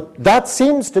 But that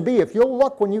seems to be, if you'll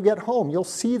look when you get home, you'll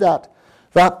see that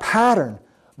pattern.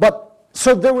 But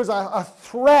so there was a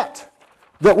threat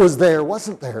that was there,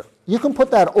 wasn't there? You can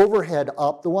put that overhead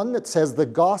up, the one that says the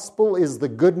gospel is the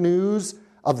good news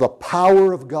of the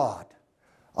power of God.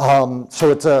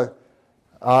 So it's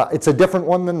a different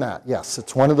one than that. Yes,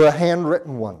 it's one of the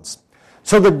handwritten ones.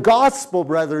 So the gospel,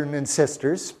 brethren and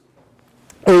sisters,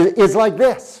 is like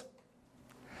this.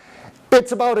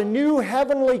 It's about a new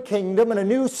heavenly kingdom and a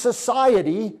new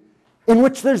society in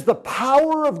which there's the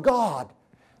power of God.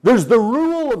 There's the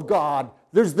rule of God.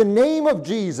 There's the name of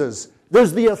Jesus.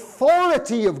 There's the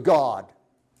authority of God.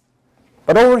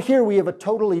 But over here we have a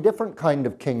totally different kind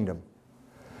of kingdom.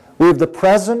 We have the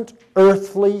present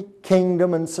earthly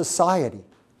kingdom and society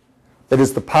that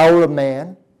is the power of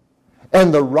man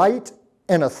and the right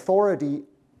and authority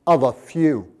of a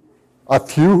few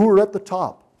who are at the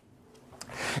top.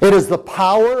 It is the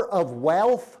power of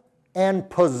wealth and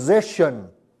position.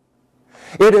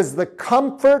 It is the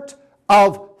comfort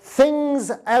of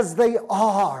things as they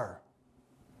are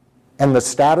and the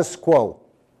status quo.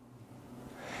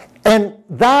 And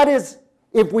that is,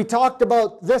 if we talked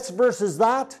about this versus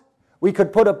that, we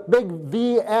could put a big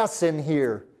VS in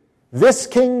here. This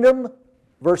kingdom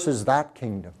versus that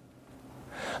kingdom.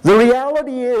 The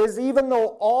reality is, even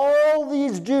though all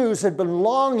these Jews had been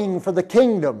longing for the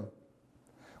kingdom,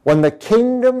 when the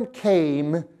kingdom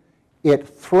came, it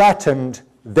threatened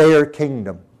their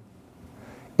kingdom.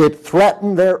 It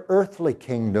threatened their earthly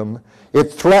kingdom.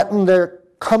 It threatened their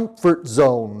comfort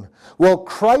zone. Well,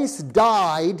 Christ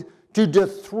died to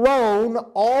dethrone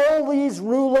all these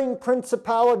ruling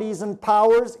principalities and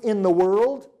powers in the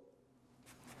world,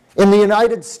 in the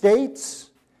United States,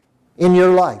 in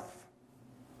your life.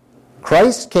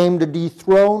 Christ came to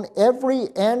dethrone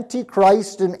every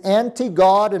antichrist and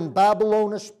anti-God and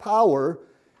Babylonish power,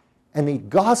 and the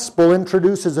gospel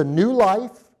introduces a new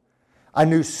life, a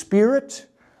new spirit,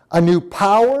 a new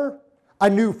power, a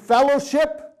new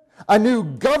fellowship, a new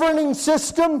governing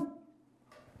system,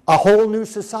 a whole new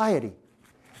society.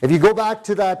 If you go back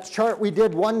to that chart we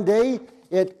did one day,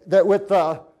 with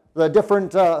the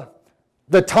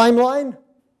timeline,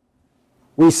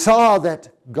 we saw that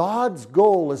God's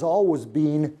goal has always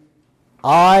been,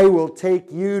 I will take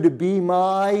you to be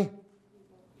my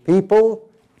people,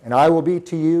 and I will be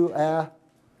to you a...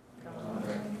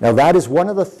 Now that is one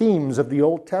of the themes of the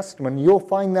Old Testament. You'll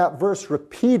find that verse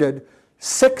repeated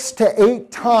 6 to 8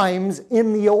 times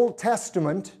in the Old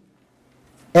Testament,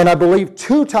 and I believe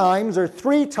 2 times or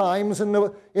 3 times in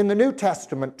the New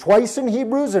Testament, twice in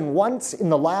Hebrews and once in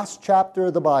the last chapter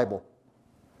of the Bible,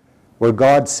 where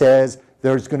God says,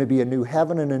 there's going to be a new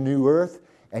heaven and a new earth,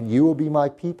 and you will be my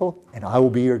people, and I will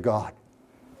be your God.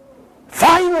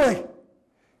 Finally!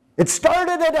 It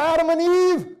started at Adam and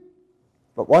Eve,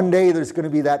 But one day there's going to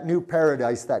be that new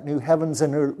paradise, that new heavens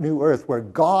and new earth, where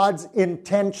God's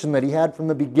intention that he had from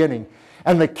the beginning,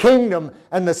 and the kingdom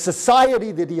and the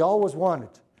society that he always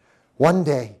wanted, one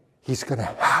day he's going to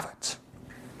have it.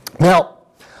 Now,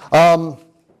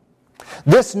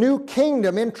 this new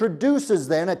kingdom introduces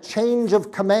then a change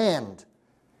of command,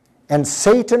 and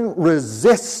Satan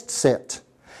resists it.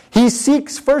 He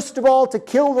seeks, first of all, to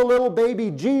kill the little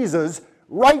baby Jesus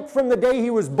right from the day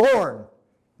he was born,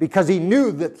 because he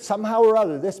knew that somehow or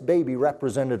other this baby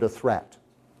represented a threat.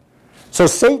 So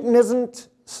Satan isn't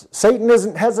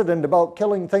hesitant about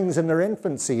killing things in their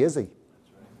infancy, is he?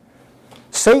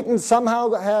 Satan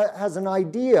somehow has an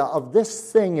idea of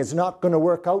this thing is not going to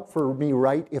work out for me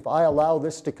right if I allow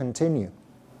this to continue.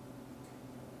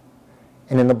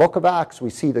 And in the book of Acts,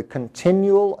 we see the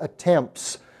continual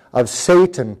attempts of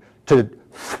Satan to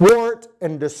thwart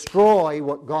and destroy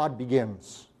what God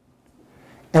begins.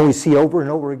 And we see over and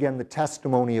over again the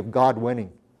testimony of God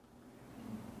winning,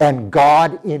 and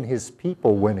God in his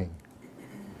people winning.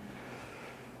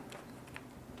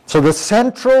 So the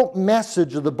central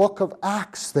message of the book of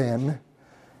Acts then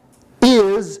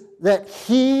is that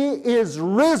he is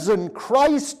risen,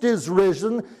 Christ is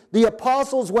risen. The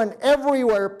apostles went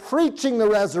everywhere preaching the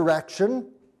resurrection.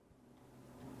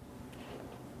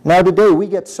 Now today we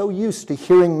get so used to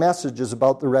hearing messages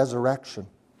about the resurrection.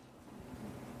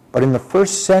 But in the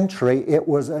first century it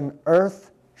was an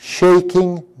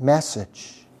earth-shaking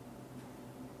message.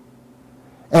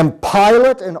 And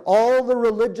Pilate and all the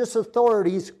religious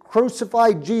authorities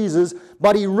crucified Jesus,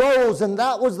 but he rose, and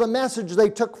that was the message they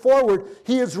took forward.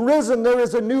 He is risen. There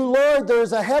is a new Lord. There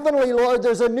is a heavenly Lord.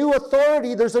 There's a new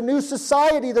authority. There's a new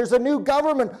society. There's a new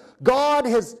government. God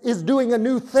is doing a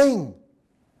new thing.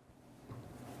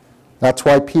 That's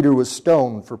why Peter was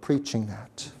stoned for preaching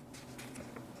that.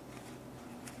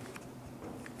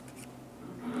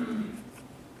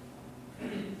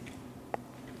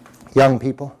 Young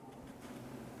people,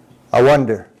 I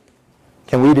wonder,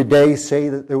 can we today say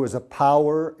that there was a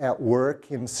power at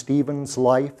work in Stephen's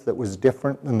life that was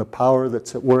different than the power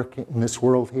that's at work in this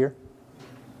world here?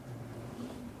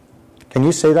 Can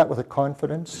you say that with a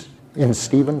confidence in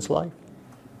Stephen's life?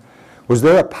 Was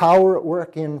there a power at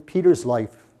work in Peter's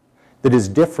life that is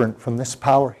different from this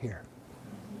power here?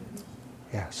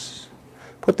 Yes.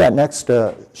 Put that next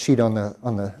sheet on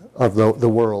the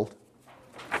world.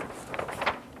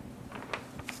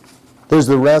 There's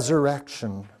the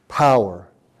resurrection power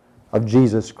of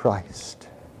Jesus Christ.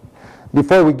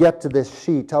 Before we get to this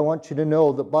sheet, I want you to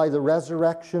know that by the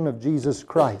resurrection of Jesus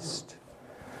Christ,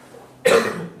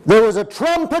 there was a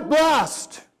trumpet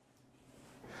blast,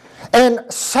 and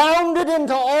sounded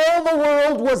into all the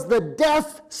world was the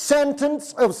death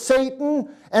sentence of Satan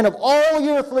and of all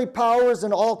earthly powers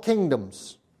and all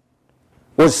kingdoms.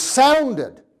 Was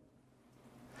sounded.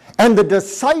 And the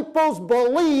disciples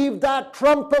believed that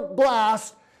trumpet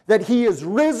blast, that he is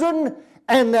risen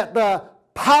and that the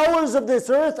powers of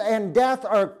this earth and death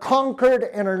are conquered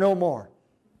and are no more.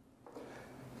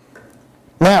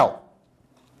 Now,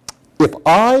 if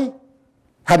I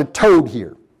had a toad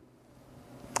here,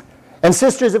 and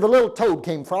sisters, if a little toad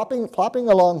came flopping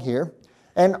along here,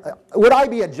 and would I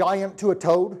be a giant to a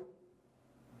toad?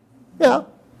 Yeah.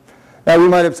 Now, we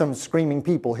might have some screaming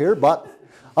people here, but...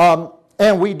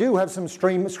 and we do have some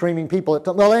screaming people.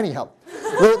 Well, anyhow,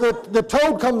 the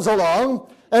toad comes along,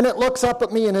 and it looks up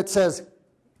at me, and it says,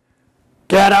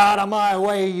 "Get out of my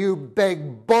way, you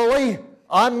big bully.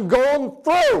 I'm going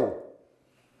through."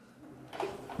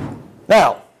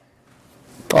 Now,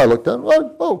 I looked at him.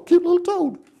 Oh, cute little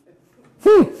toad.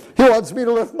 He wants me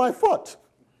to lift my foot.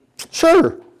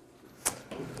 Sure.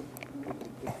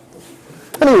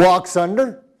 And he walks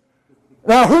under.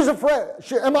 Now, who's afraid?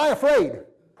 Am I afraid?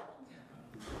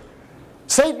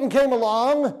 Satan came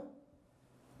along.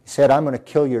 He said, "I'm going to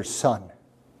kill your son.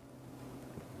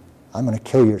 I'm going to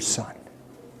kill your son."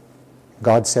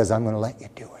 God says, "I'm going to let you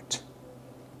do it.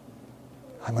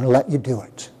 I'm going to let you do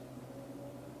it."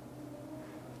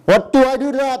 What do I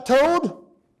do to that toad?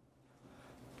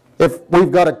 If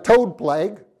we've got a toad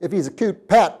plague, if he's a cute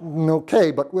pet,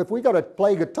 okay, but if we got a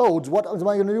plague of toads, what am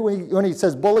I going to do when he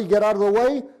says, "Bully, get out of the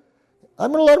way"?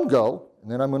 I'm going to let him go, and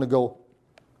then I'm going to go,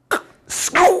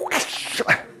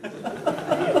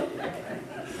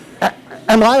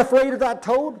 am I afraid of that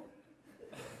toad?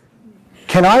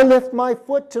 Can I lift my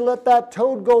foot to let that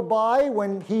toad go by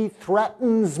when he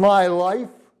threatens my life?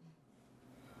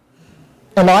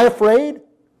 Am I afraid?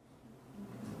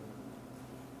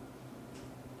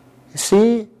 You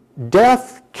see,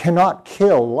 death cannot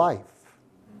kill life.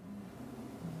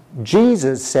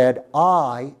 Jesus said,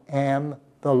 "I am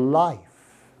the life."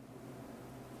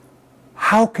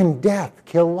 how can death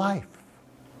kill life?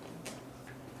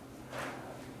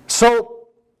 So,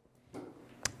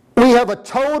 we have a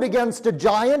toad against a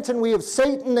giant, and we have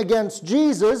Satan against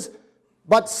Jesus,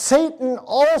 but Satan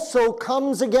also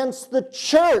comes against the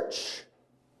church.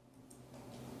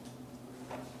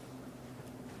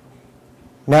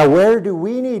 Now, where do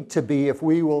we need to be if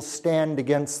we will stand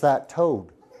against that toad?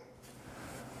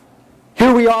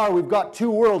 Here we are, we've got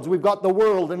two worlds. We've got the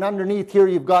world, and underneath here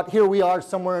here we are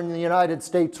somewhere in the United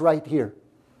States right here.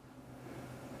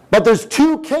 But there's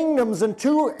two kingdoms and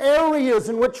two areas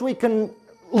in which we can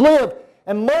live.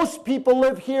 And most people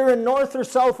live here in North or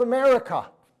South America.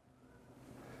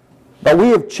 But we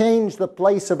have changed the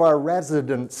place of our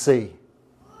residency.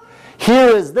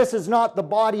 This is not the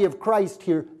body of Christ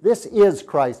here. This is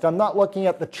Christ. I'm not looking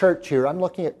at the church here. I'm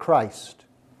looking at Christ.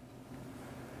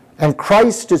 And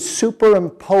Christ has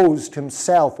superimposed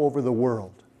himself over the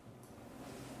world.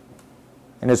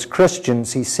 And as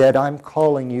Christians, he said, I'm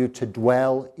calling you to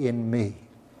dwell in me.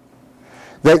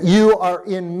 That you are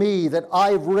in me, that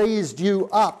I've raised you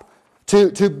up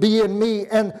to be in me.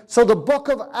 And so the book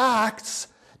of Acts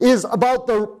is about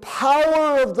the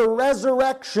power of the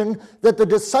resurrection that the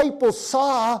disciples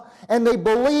saw, and they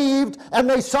believed, and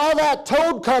they saw that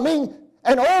toad coming,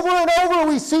 and over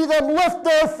we see them lift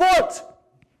their foot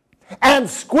and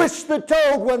squish the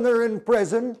toad when they're in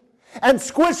prison, and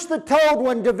squish the toad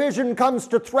when division comes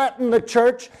to threaten the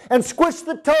church, and squish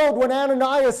the toad when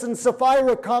Ananias and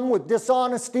Sapphira come with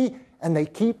dishonesty, and they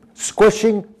keep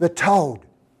squishing the toad.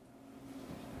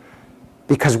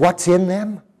 Because what's in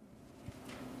them?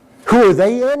 Who are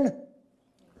they in?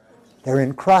 They're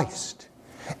in Christ.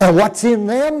 And what's in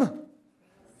them?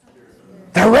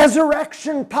 The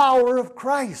resurrection power of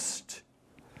Christ.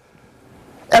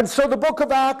 And so the book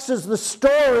of Acts is the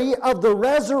story of the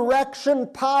resurrection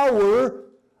power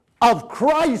of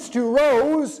Christ who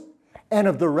rose, and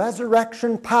of the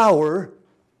resurrection power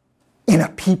in a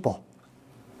people.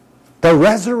 The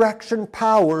resurrection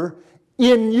power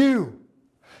in you.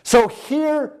 So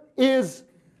here is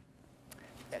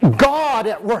God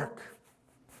at work.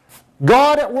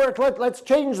 God at work. Let's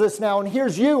change this now. And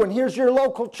here's you, and here's your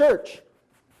local church.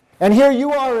 And here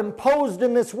you are imposed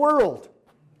in this world.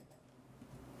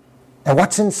 And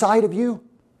what's inside of you?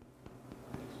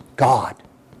 God.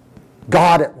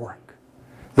 God at work.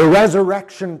 The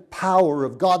resurrection power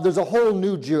of God. There's a whole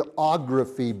new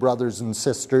geography, brothers and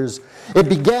sisters. It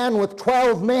began with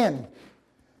 12 men,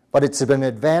 but it's been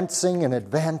advancing and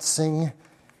advancing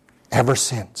ever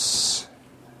since.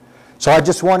 So I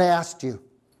just want to ask you,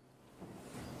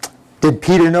 did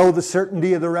Peter know the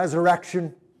certainty of the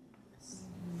resurrection?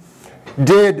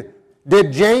 Did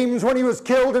James, when he was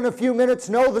killed in a few minutes,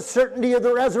 know the certainty of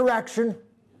the resurrection?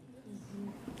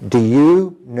 Do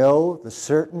you know the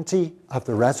certainty of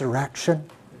the resurrection?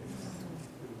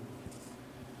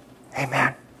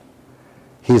 Amen.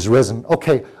 He's risen.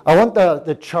 Okay, I want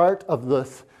the chart of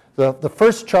the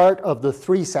first chart of the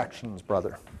three sections,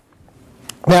 brother.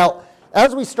 Now,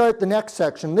 as we start the next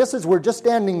section, we're just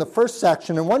ending the first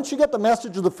section, and once you get the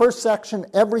message of the first section,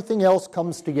 everything else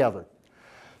comes together.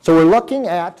 So we're looking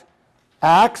at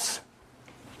Acts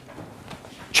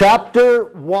chapter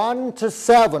 1 to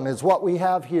 7 is what we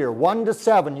have here. 1 to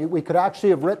 7. We could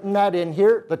actually have written that in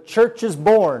here. The church is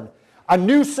born. A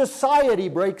new society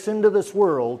breaks into this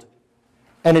world,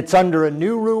 and it's under a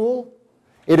new rule.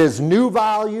 It is new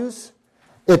values.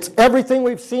 It's everything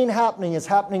we've seen happening is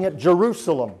happening at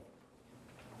Jerusalem.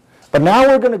 But now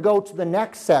we're going to go to the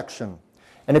next section.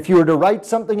 And if you were to write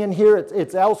something in here,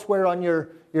 it's elsewhere on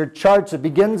your charts. It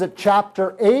begins at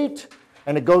chapter 8,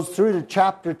 and it goes through to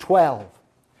chapter 12.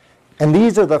 And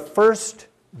these are the first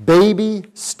baby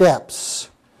steps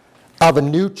of a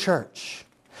new church.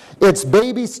 It's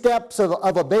baby steps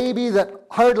of a baby that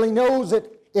hardly knows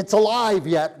it's alive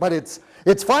yet, but it's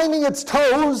finding its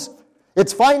toes,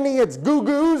 it's finding its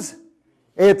goo-goos,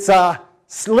 it's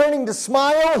learning to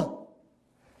smile,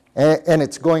 and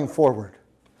it's going forward.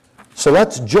 So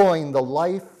let's join the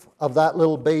life of that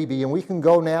little baby, and we can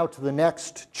go now to the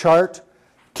next chart.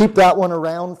 Keep that one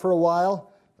around for a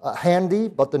while, handy,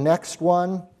 but the next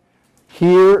one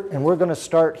here, and we're going to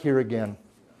start here again.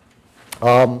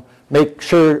 Make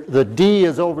sure the D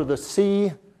is over the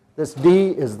C. This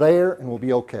D is there, and we'll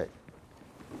be okay.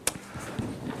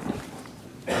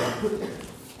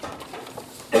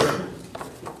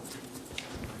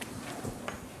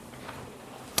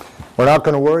 We're not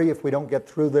going to worry if we don't get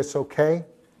through this okay.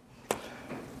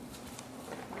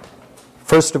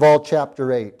 First of all,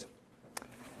 chapter 8.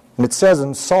 And it says,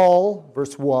 and Saul,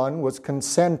 verse 1, was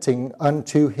consenting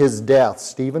unto his death,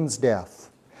 Stephen's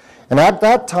death. And at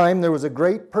that time, there was a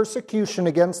great persecution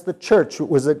against the church,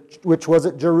 which was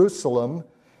at Jerusalem,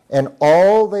 and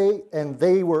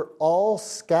they were all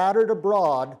scattered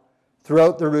abroad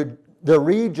throughout the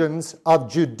regions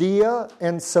of Judea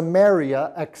and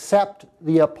Samaria, except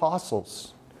the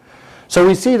apostles. So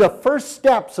we see the first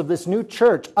steps of this new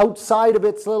church outside of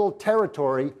its little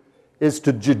territory is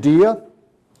to Judea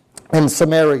and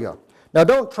Samaria. Now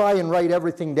don't try and write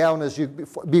everything down as you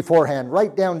beforehand.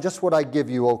 Write down just what I give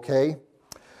you, okay?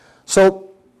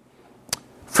 So,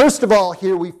 first of all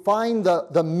here we find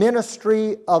the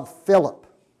ministry of Philip.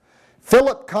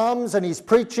 Philip comes and he's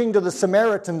preaching to the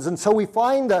Samaritans, and so we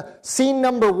find the scene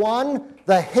number 1,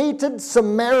 the hated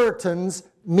Samaritans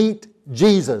meet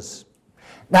Jesus.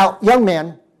 Now, young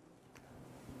man,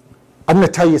 I'm going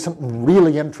to tell you something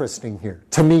really interesting here,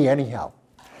 to me anyhow.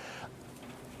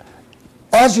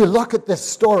 As you look at this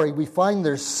story, we find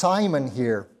there's Simon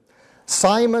here.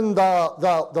 Simon,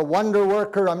 the wonder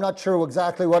worker, I'm not sure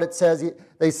exactly what it says.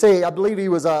 They say, I believe he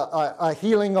was a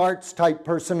healing arts type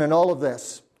person and all of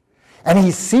this. And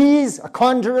he sees a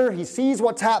conjurer, he sees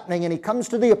what's happening, and he comes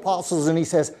to the apostles and he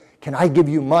says, can I give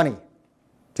you money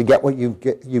to get what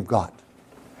you've got?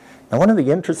 Now, one of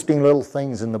the interesting little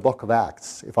things in the book of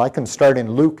Acts, if I can start in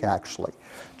Luke actually,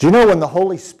 do you know when the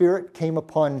Holy Spirit came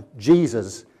upon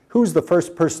Jesus, who's the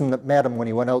first person that met him when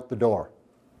he went out the door?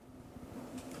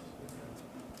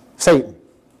 Satan.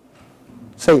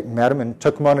 Satan met him and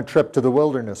took him on a trip to the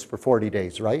wilderness for 40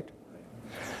 days, right?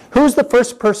 Who's the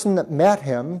first person that met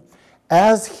him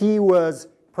as he was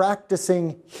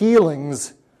practicing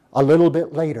healings a little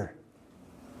bit later?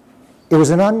 It was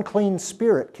an unclean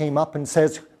spirit came up and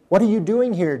says, what are you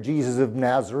doing here, Jesus of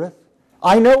Nazareth?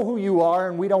 I know who you are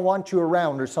and we don't want you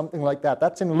around, or something like that.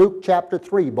 That's in Luke chapter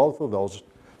 3, both of those,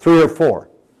 3 or 4.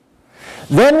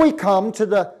 Then we come to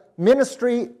the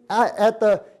ministry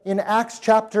in Acts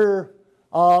chapter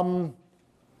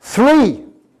 3.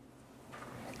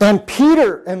 And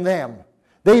Peter and them,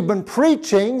 they've been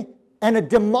preaching, and a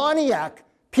demoniac,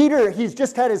 Peter, he's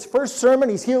just had his first sermon,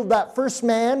 he's healed that first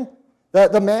man,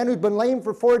 the man who'd been lame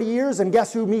for 40 years, and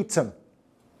guess who meets him?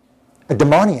 A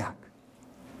demoniac.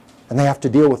 And they have to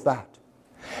deal with that.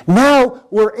 Now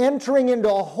we're entering into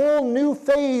a whole new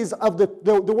phase of the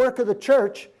work of the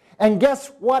church, and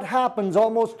guess what happens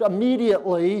almost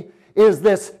immediately is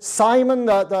this Simon,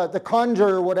 the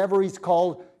conjurer, whatever he's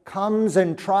called, comes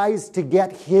and tries to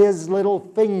get his little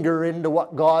finger into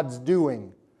what God's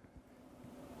doing.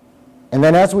 And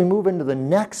then as we move into the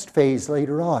next phase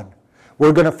later on,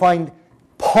 we're going to find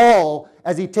Paul,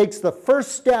 as he takes the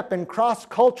first step in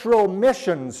cross-cultural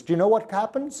missions. Do you know what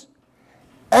happens?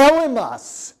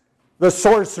 Elymas, the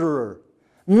sorcerer,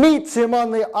 meets him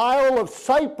on the Isle of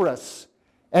Cyprus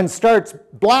and starts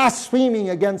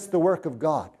blaspheming against the work of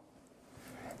God.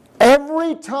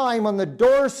 Every time on the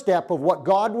doorstep of what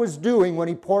God was doing when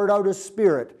he poured out his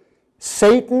Spirit,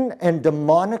 Satan and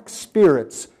demonic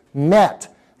spirits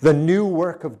met the new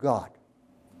work of God.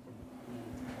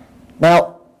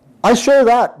 Now, I share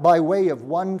that by way of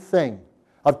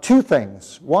of two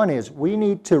things. One is we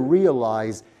need to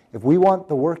realize if we want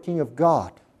the working of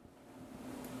God,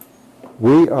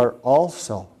 we are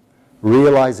also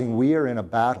realizing we are in a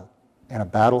battle, in a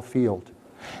battlefield.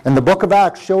 And the book of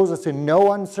Acts shows us in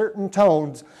no uncertain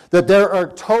tones that there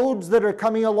are toads that are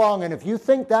coming along. And if you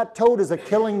think that toad is a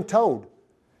killing toad,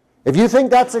 if you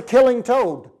think that's a killing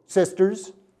toad,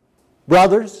 sisters,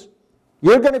 brothers,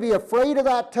 you're going to be afraid of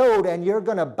that toad and you're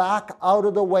going to back out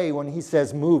of the way when he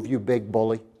says, move, you big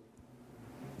bully,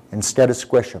 instead of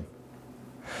squish him.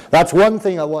 That's one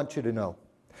thing I want you to know.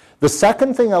 The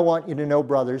second thing I want you to know,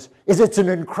 brothers, is it's an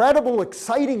incredible,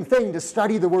 exciting thing to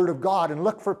study the Word of God and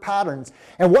look for patterns.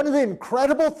 And one of the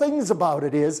incredible things about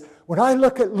it is, when I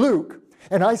look at Luke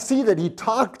and I see that he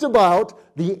talked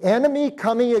about the enemy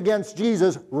coming against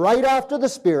Jesus right after the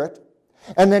Spirit,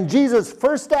 and then Jesus'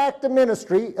 first act of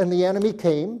ministry, and the enemy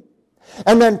came,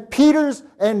 and then Peter's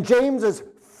and James's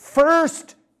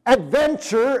first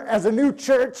adventure as a new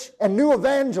church and new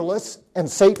evangelists, and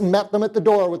Satan met them at the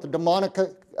door with a demonic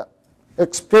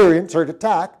experience or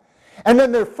attack, and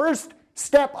then their first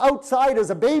step outside as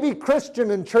a baby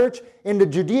Christian in church into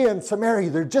Judea and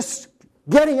Samaria. They're just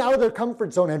getting out of their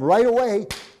comfort zone, and right away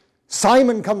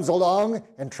Simon comes along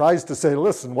and tries to say,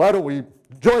 listen, why don't we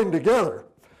join together?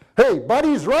 Hey,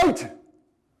 buddy's right.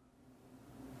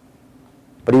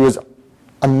 But he was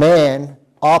a man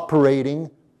operating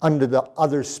under the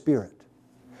other spirit.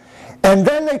 And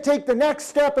then they take the next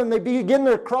step and they begin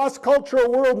their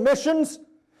cross-cultural world missions,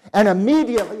 and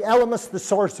immediately Elymas the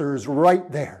sorcerer is right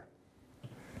there.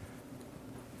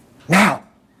 Now,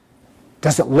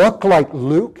 does it look like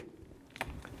Luke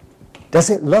Does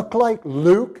it look like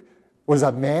Luke was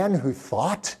a man who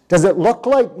thought? Does it look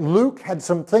like Luke had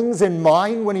some things in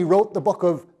mind when he wrote the book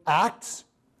of Acts?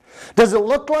 Does it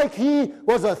look like he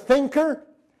was a thinker?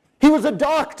 He was a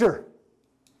doctor.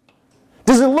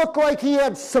 Does it look like he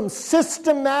had some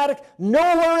systematic...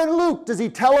 Nowhere in Luke does he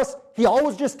tell us... He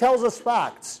always just tells us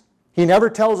facts. He never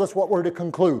tells us what we're to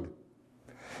conclude.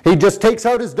 He just takes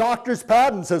out his doctor's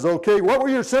pad and says, okay, what were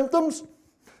your symptoms?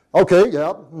 Okay,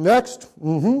 yeah, next.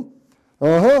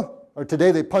 Or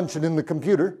today they punch it in the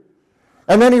computer.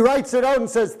 And then he writes it out and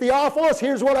says, Theophilus,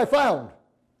 here's what I found.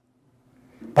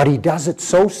 But he does it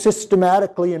so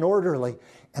systematically and orderly.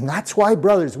 And that's why,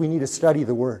 brothers, we need to study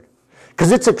the Word.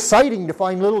 Because it's exciting to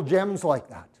find little gems like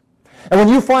that. And when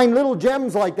you find little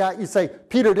gems like that, you say,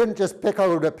 Peter didn't just pick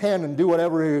out a pen and do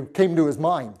whatever came to his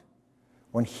mind.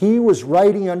 When he was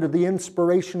writing under the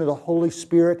inspiration of the Holy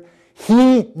Spirit,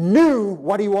 he knew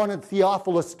what he wanted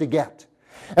Theophilus to get.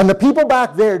 And the people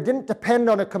back there didn't depend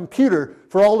on a computer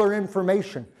for all their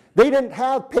information. They didn't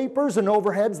have papers and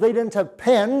overheads, they didn't have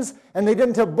pens, and they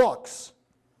didn't have books.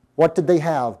 What did they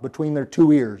have between their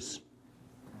two ears?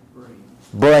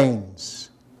 Brains.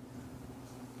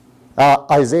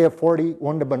 Isaiah 40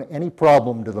 wouldn't have been any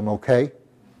problem to them, okay?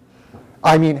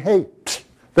 I mean, hey,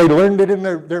 they learned it in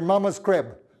their mama's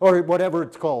crib, or whatever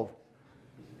it's called.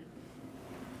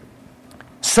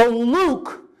 So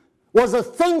Luke was a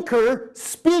thinker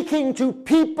speaking to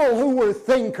people who were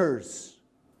thinkers.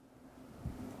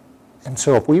 And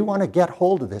so if we want to get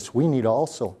hold of this, we need to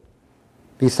also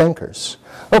be thinkers.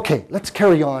 Okay, let's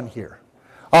carry on here.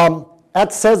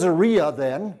 At Caesarea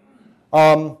then,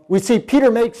 we see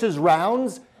Peter makes his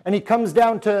rounds, and he comes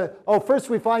down to, first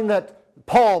we find that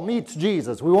Paul meets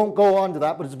Jesus. We won't go on to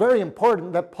that, but it's very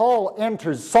important that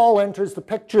Saul enters the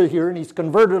picture here, and he's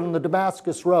converted on the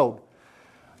Damascus Road.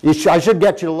 I should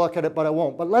get you to look at it, but I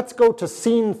won't. But let's go to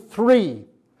scene 3.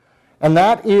 And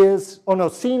that is,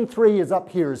 scene 3 is up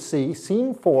here, see.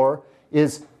 Scene 4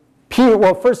 is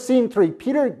Peter, first scene 3,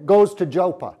 Peter goes to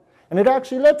Joppa. And it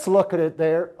actually, let's look at it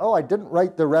there. I didn't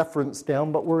write the reference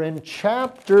down, but we're in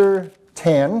chapter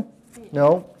 10.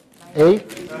 No,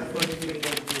 8.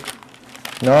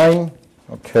 9.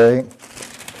 Okay.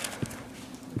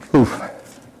 Oof.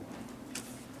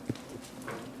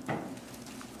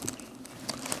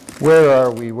 Where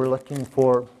are we? We're looking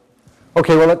for...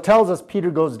 Okay, well, it tells us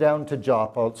Peter goes down to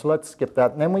Joppa, so let's skip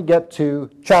that. And then we get to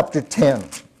chapter 10.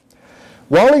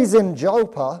 While he's in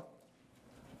Joppa,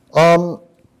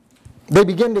 they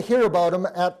begin to hear about him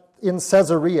in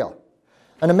Caesarea.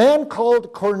 And a man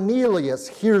called Cornelius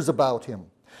hears about him.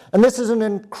 And this is an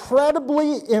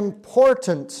incredibly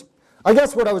important... I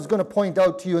guess what I was going to point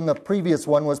out to you in the previous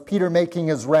one was Peter making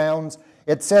his rounds.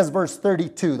 It says verse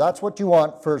 32. That's what you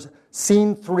want for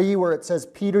scene 3 where it says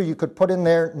Peter. You could put in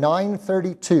there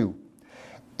 9:32.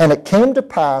 And it came to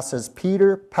pass as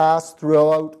Peter passed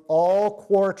throughout all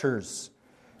quarters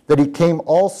that he came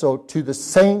also to the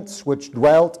saints which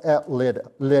dwelt at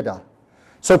Lydda.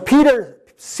 So Peter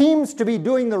seems to be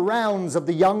doing the rounds of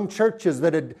the young churches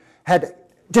that had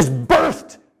just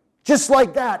birthed just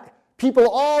like that. People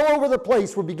all over the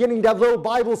place were beginning to have little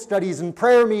Bible studies and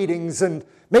prayer meetings and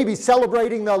maybe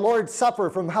celebrating the Lord's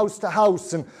Supper from house to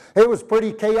house, and it was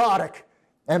pretty chaotic.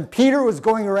 And Peter was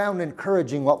going around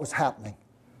encouraging what was happening.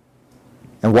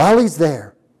 And while he's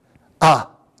there, a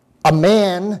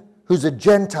man who's a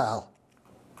Gentile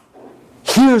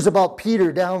hears about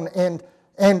Peter down, and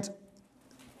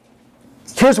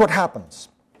here's what happens.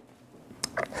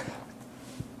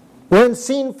 We're in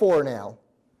scene 4 now.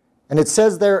 And it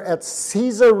says there at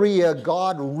Caesarea,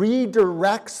 God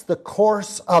redirects the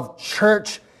course of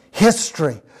church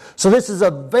history. So this is a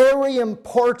very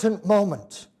important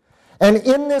moment. And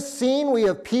in this scene, we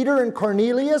have Peter and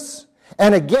Cornelius.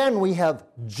 And again, we have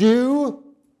Jew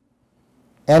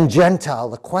and Gentile.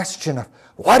 The question of,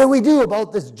 what do we do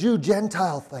about this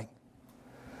Jew-Gentile thing?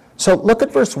 So look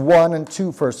at verse 1 and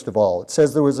 2 first of all. It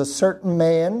says there was a certain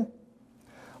man.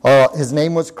 His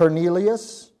name was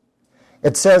Cornelius.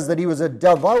 It says that he was a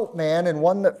devout man and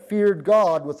one that feared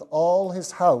God with all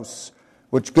his house,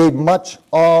 which gave much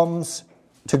alms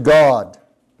to God.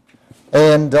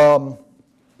 And that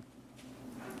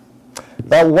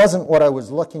wasn't what I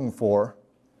was looking for.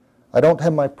 I don't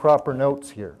have my proper notes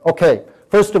here. Okay,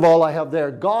 first of all, I have there,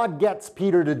 God gets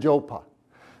Peter to Joppa.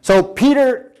 So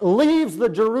Peter leaves the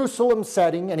Jerusalem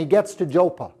setting and he gets to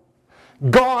Joppa.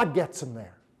 God gets him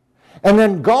there. And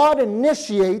then God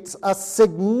initiates a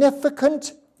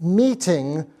significant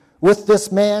meeting with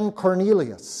this man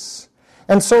Cornelius.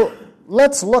 And so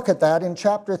let's look at that in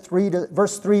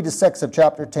verse 3 to 6 of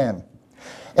chapter 10.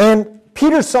 And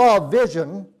Peter saw a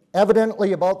vision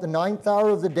evidently about the 9th hour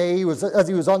of the day, as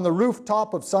he was on the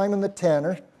rooftop of Simon the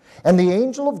tanner, and the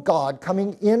angel of God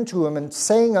coming into him and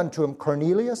saying unto him,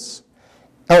 Cornelius.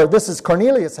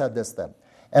 Cornelius had this then.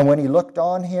 And when he looked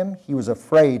on him, he was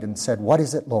afraid and said, What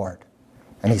is it, Lord?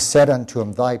 And he said unto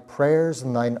him, Thy prayers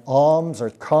and thine alms are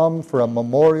come for a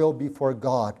memorial before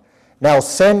God. Now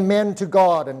send men to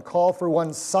God and call for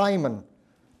one Simon,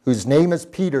 whose name is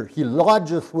Peter. He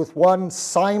lodgeth with one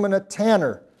Simon a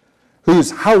tanner,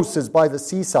 whose house is by the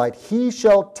seaside. He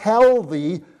shall tell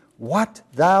thee what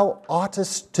thou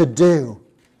oughtest to do.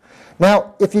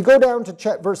 Now, if you go down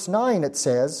to verse 9, it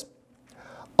says,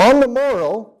 On the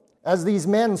morrow, as these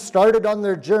men started on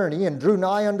their journey and drew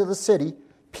nigh unto the city,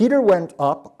 Peter went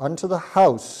up unto the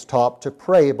housetop to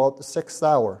pray about the 6th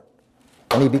hour.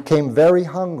 And he became very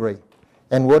hungry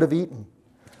and would have eaten.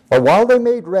 But while they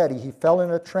made ready, he fell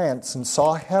in a trance and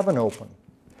saw heaven open,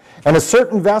 and a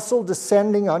certain vessel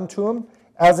descending unto him,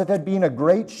 as it had been a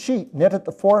great sheet knit at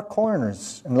the four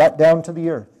corners and let down to the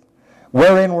earth,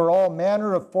 wherein were all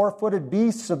manner of four-footed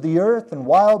beasts of the earth, and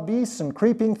wild beasts, and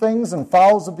creeping things, and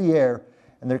fowls of the air.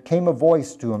 And there came a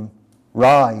voice to him,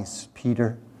 Rise,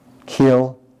 Peter,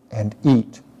 kill and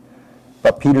eat.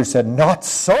 But Peter said, Not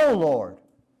so, Lord,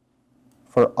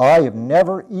 for I have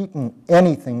never eaten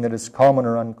anything that is common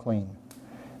or unclean.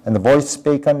 And the voice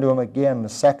spake unto him again the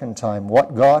second time,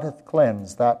 What God hath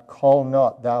cleansed, that call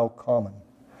not thou common.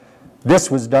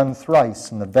 This was done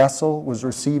thrice, and the vessel was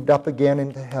received up again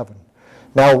into heaven.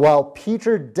 Now while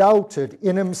Peter doubted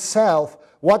in himself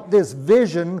what this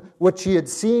vision which he had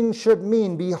seen should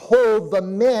mean, behold, the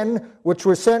men which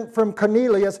were sent from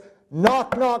Cornelius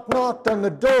knocked on the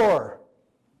door.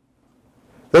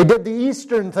 They did the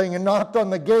Eastern thing and knocked on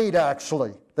the gate,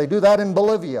 actually. They do that in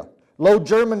Bolivia. Low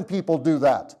German people do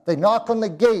that. They knock on the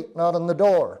gate, not on the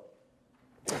door.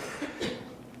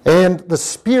 And the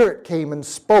Spirit came and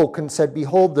spoke and said,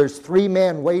 Behold, there's 3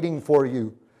 men waiting for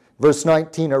you. Verse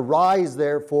 19, Arise,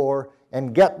 therefore,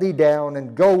 and get thee down,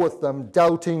 and go with them,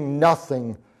 doubting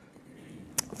nothing.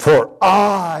 For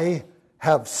I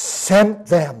have sent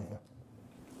them.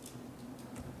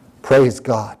 Praise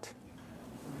God.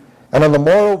 And on the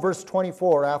morrow, verse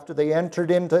 24, after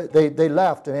they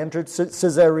left and entered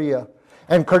Caesarea,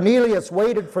 and Cornelius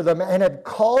waited for them and had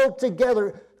called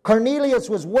together. Cornelius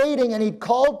was waiting, and he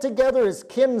called together his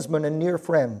kinsmen and near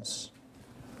friends.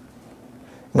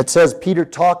 And it says Peter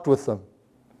talked with them,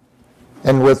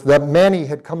 and with them many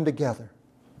had come together.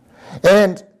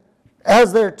 And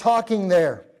as they're talking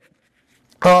there,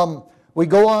 we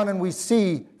go on and we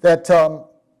see that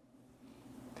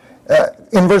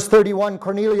in verse 31,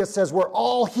 Cornelius says, We're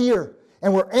all here,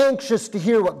 and we're anxious to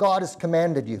hear what God has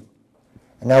commanded you.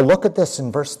 And now look at this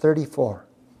in verse 34.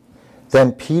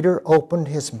 Then Peter opened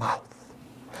his mouth.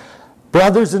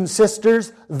 Brothers and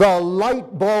sisters, the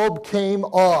light bulb came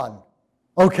on.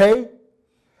 Okay?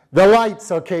 The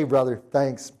lights. Okay, brother.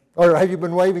 Thanks. Or have you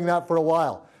been waving that for a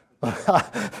while? Of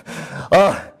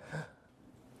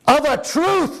a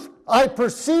truth, I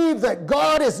perceive that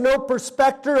God is no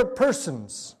respecter of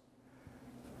persons.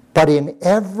 But in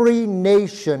every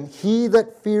nation, he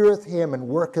that feareth him and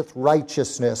worketh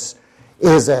righteousness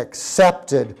is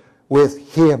accepted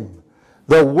with him.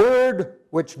 The word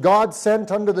which God sent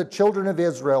unto the children of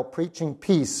Israel, preaching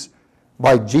peace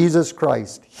by Jesus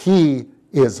Christ. He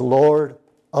is Lord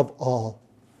of all.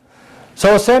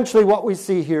 So essentially what we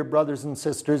see here, brothers and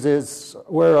sisters, is,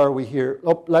 where are we here?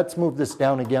 Oh, let's move this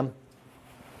down again.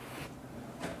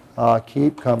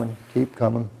 Keep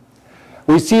coming.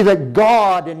 We see that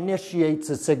God initiates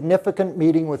a significant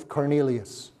meeting with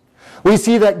Cornelius. We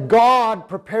see that God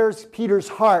prepares Peter's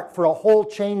heart for a whole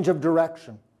change of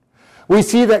direction. We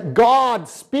see that God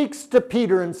speaks to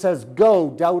Peter and says, Go,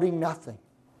 doubting nothing.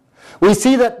 We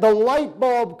see that the light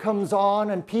bulb comes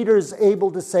on and Peter is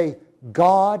able to say,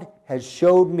 God has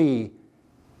showed me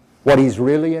what he's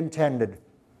really intended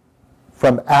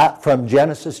from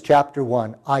Genesis chapter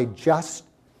 1. I just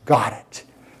got it.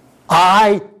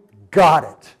 I got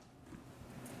it.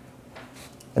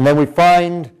 And then we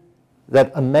find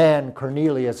that a man,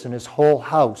 Cornelius, and his whole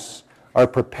house are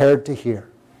prepared to hear.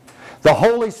 The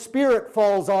Holy Spirit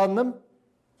falls on them.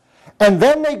 And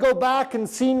then they go back in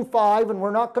scene 5, and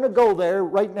we're not going to go there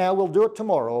right now. We'll do it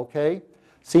tomorrow, okay?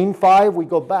 Scene 5, we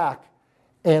go back,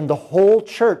 and the whole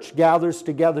church gathers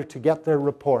together to get their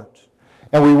report.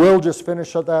 And we will just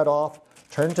finish that off.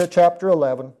 Turn to chapter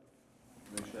 11.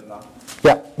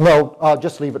 Yeah, no,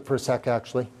 just leave it for a sec,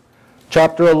 actually.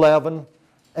 Chapter 11,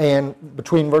 and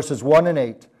between verses 1 and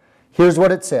 8. Here's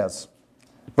what it says.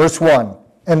 Verse 1,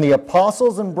 And the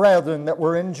apostles and brethren that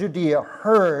were in Judea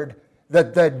heard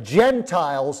that the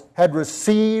Gentiles had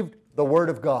received the word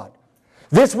of God.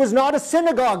 This was not a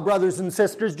synagogue, brothers and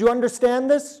sisters. Do you understand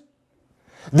this?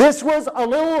 This was a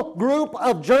little group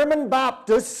of German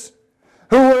Baptists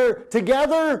who were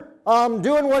together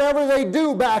doing whatever they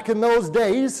do back in those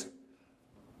days.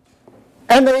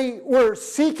 And they were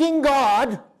seeking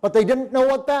God, but they didn't know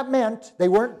what that meant. They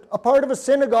weren't a part of a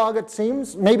synagogue, it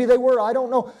seems. Maybe they were, I don't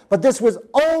know. But this was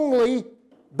only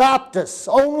Baptists,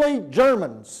 only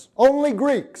Germans, only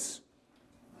Greeks.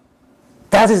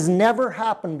 That has never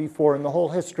happened before in the whole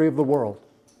history of the world.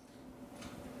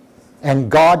 And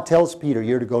God tells Peter,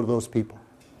 you're to go to those people,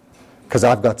 because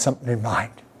I've got something in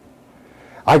mind.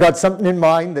 I got something in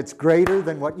mind that's greater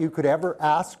than what you could ever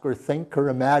ask or think or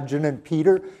imagine. And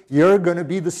Peter, you're going to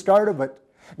be the start of it.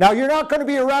 Now, you're not going to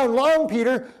be around long,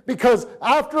 Peter, because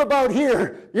after about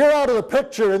here, you're out of the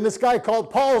picture and this guy called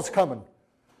Paul's coming.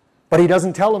 But he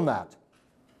doesn't tell him that.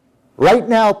 Right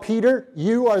now, Peter,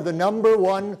 you are the number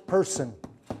one person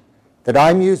that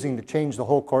I'm using to change the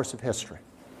whole course of history.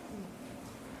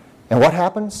 And what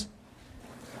happens?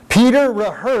 Peter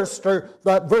rehearsed,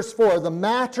 verse 4, the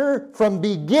matter from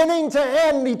beginning to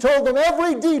end. He told them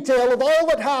every detail of all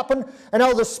that happened and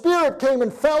how the Spirit came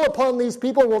and fell upon these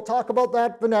people. We'll talk about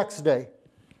that the next day.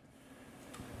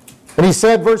 And he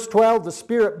said, verse 12, the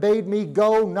Spirit bade me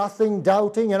go, nothing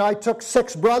doubting, and I took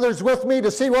 6 brothers with me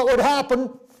to see what would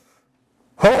happen.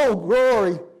 Oh,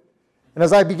 glory! And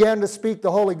as I began to speak,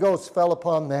 the Holy Ghost fell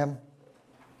upon them.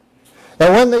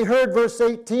 And when they heard, verse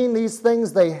 18, these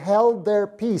things, they held their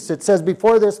peace. It says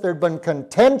before this there had been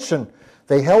contention.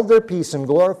 They held their peace and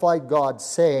glorified God,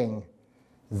 saying,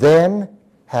 then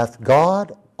hath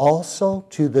God also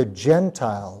to the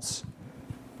Gentiles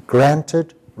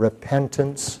granted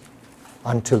repentance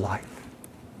unto life.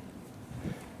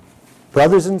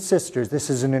 Brothers and sisters,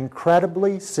 this is an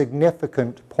incredibly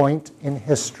significant point in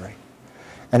history.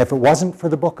 And if it wasn't for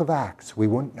the book of Acts, we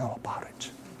wouldn't know about it.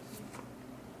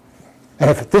 And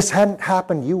if this hadn't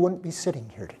happened, you wouldn't be sitting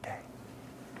here today.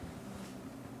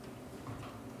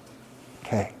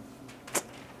 Okay.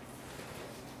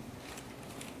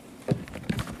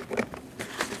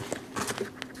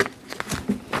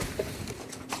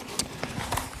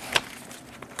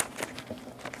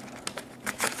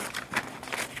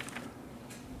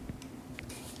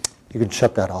 You can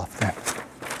shut that off then.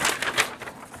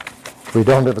 We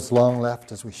don't have as long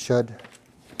left as we should.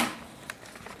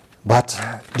 But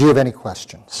do you have any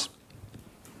questions?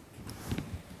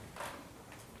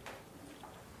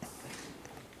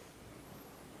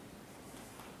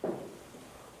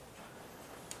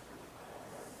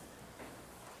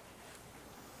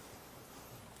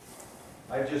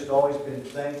 I've just always been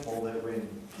thankful that when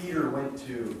Peter went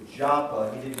to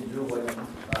Joppa, he didn't do what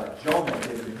Jonah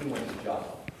did when he went to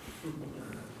Joppa.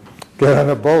 Get on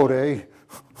a boat, eh?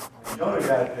 When Jonah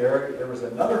got there, there was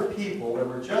another people that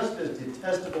were just as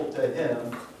detestable to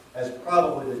him as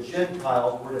probably the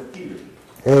Gentiles were to Peter.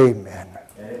 Amen.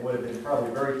 And it would have been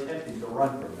probably very tempting to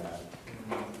run from that.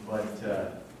 But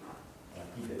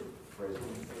he did. Praise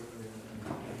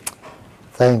God.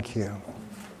 Thank you.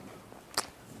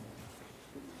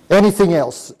 Anything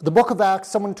else? The book of Acts,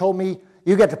 someone told me,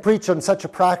 you get to preach on such a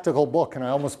practical book, and I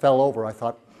almost fell over. I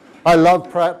thought, I love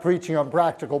preaching on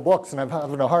practical books, and I'm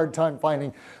having a hard time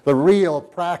finding the real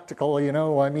practical,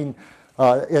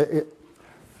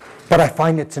 but I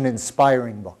find it's an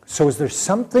inspiring book. So is there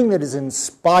something that has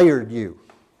inspired you?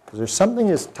 Is there something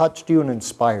that has touched you and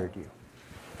inspired you?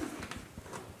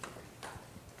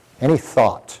 Any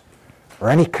thought or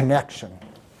any connection?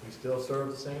 We still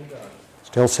serve the same God.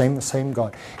 Still the same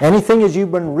God. Anything as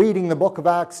you've been reading the book of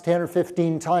Acts 10 or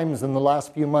 15 times in the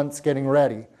last few months getting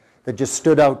ready that just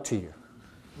stood out to you?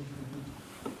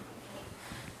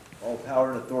 All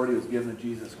power and authority was given to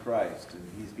Jesus Christ, and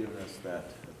he's given us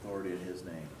that authority in his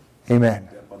name. Amen.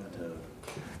 Step on the toad.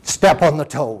 Step on the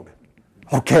toad.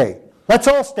 Okay, let's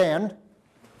all stand.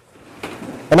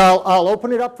 And I'll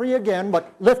open it up for you again,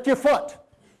 but lift your foot.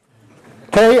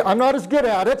 Okay, I'm not as good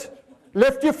at it.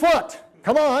 Lift your foot.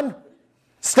 Come on.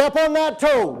 Step on that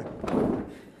toad.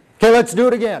 Okay, let's do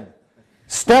it again.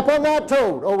 Step on that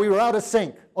toad. Oh, we were out of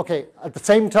sync. Okay, at the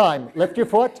same time, lift your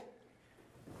foot.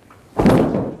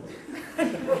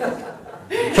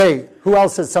 Okay, who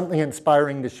else has something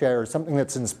inspiring to share, something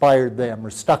that's inspired them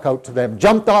or stuck out to them,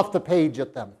 jumped off the page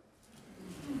at them?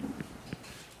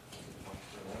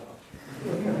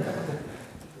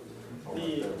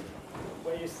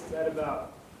 What you said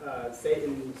about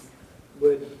Satan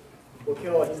will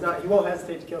kill. He won't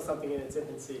hesitate to kill something in its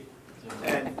infancy,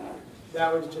 and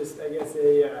that was just, I guess,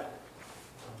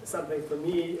 something for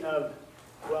me of,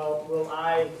 well, will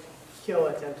I kill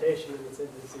a temptation in its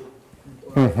infancy,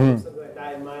 or something like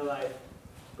that in my life?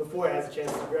 before it has a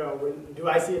chance to grow. Do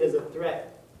I see it as a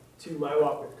threat to my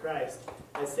walk with Christ,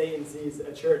 as Satan sees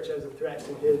a church as a threat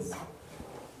to his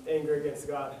anger against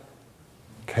God?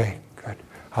 Okay, good.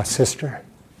 Sister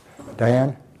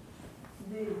Diane?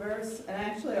 The verse, and I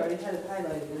actually already had it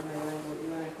highlighted in my mind, what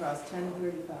you went across,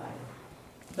 10:35.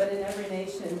 But in every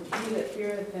nation, he that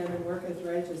feareth him and worketh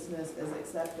righteousness is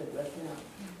accepted with him.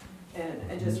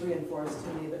 And it just reinforced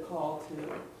to me the call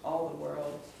to all the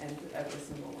world and to every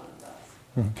single one of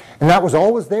us. And that was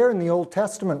always there in the Old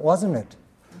Testament, wasn't it?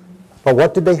 But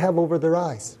what did they have over their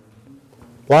eyes?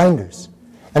 Blinders.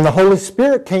 And the Holy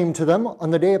Spirit came to them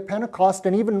on the day of Pentecost,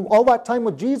 and even all that time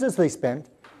with Jesus they spent,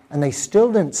 and they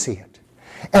still didn't see it.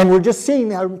 And we're just seeing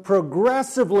them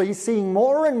progressively seeing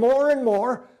more and more and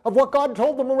more of what God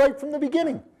told them right from the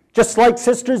beginning. Just like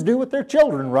sisters do with their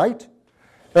children, right?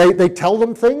 They tell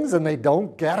them things and they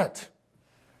don't get it.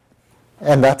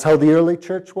 And that's how the early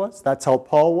church was. That's how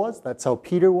Paul was. That's how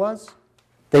Peter was.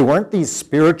 They weren't these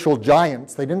spiritual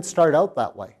giants. They didn't start out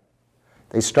that way.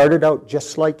 They started out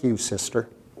just like you, sister,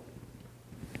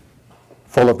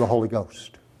 full of the Holy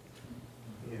Ghost.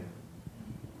 Yeah.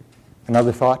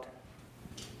 Another thought?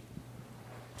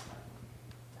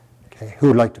 Okay, who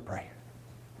would like to pray?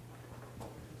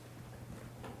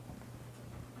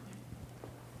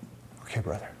 Okay,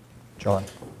 brother. John.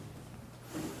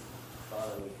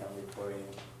 Father, we come before you.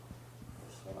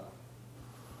 Just want to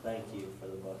thank you for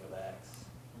the book of Acts.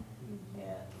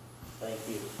 And thank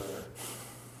you for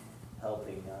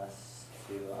helping us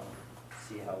to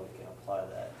see how we can apply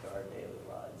that to our daily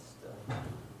lives, to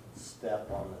step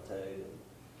on the toad and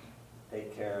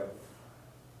take care of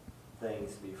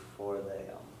things before they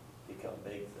become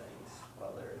big things,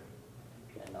 while they're,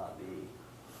 and not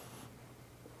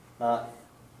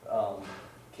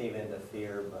cave into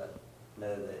fear, but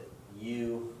know that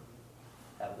you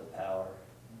have the power,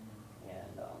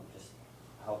 and just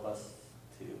help us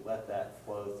to let that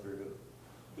flow through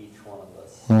each one of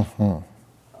us,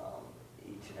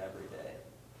 each and every day.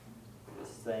 We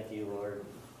just thank you, Lord.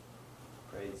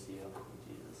 Praise you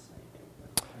in Jesus'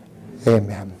 name.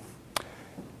 Amen.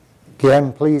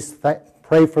 Again, please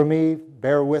pray for me.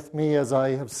 Bear with me as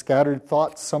I have scattered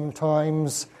thoughts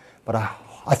sometimes, but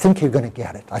I think you're going to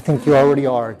get it. I think you already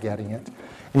are getting it.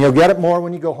 And you'll get it more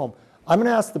when you go home. I'm going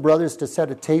to ask the brothers to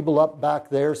set a table up back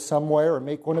there somewhere or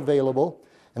make one available.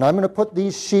 And I'm going to put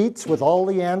these sheets with all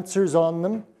the answers on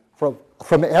them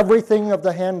from everything of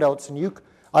the handouts. And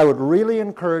I would really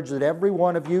encourage that every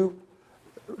one of you,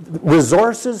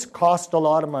 resources cost a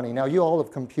lot of money. Now, you all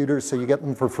have computers, so you get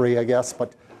them for free, I guess.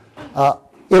 But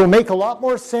it'll make a lot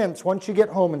more sense once you get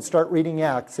home and start reading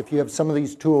Acts if you have some of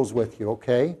these tools with you,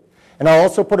 okay? And I'll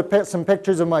also put some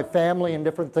pictures of my family and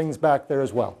different things back there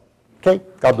as well. Okay?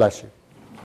 God bless you.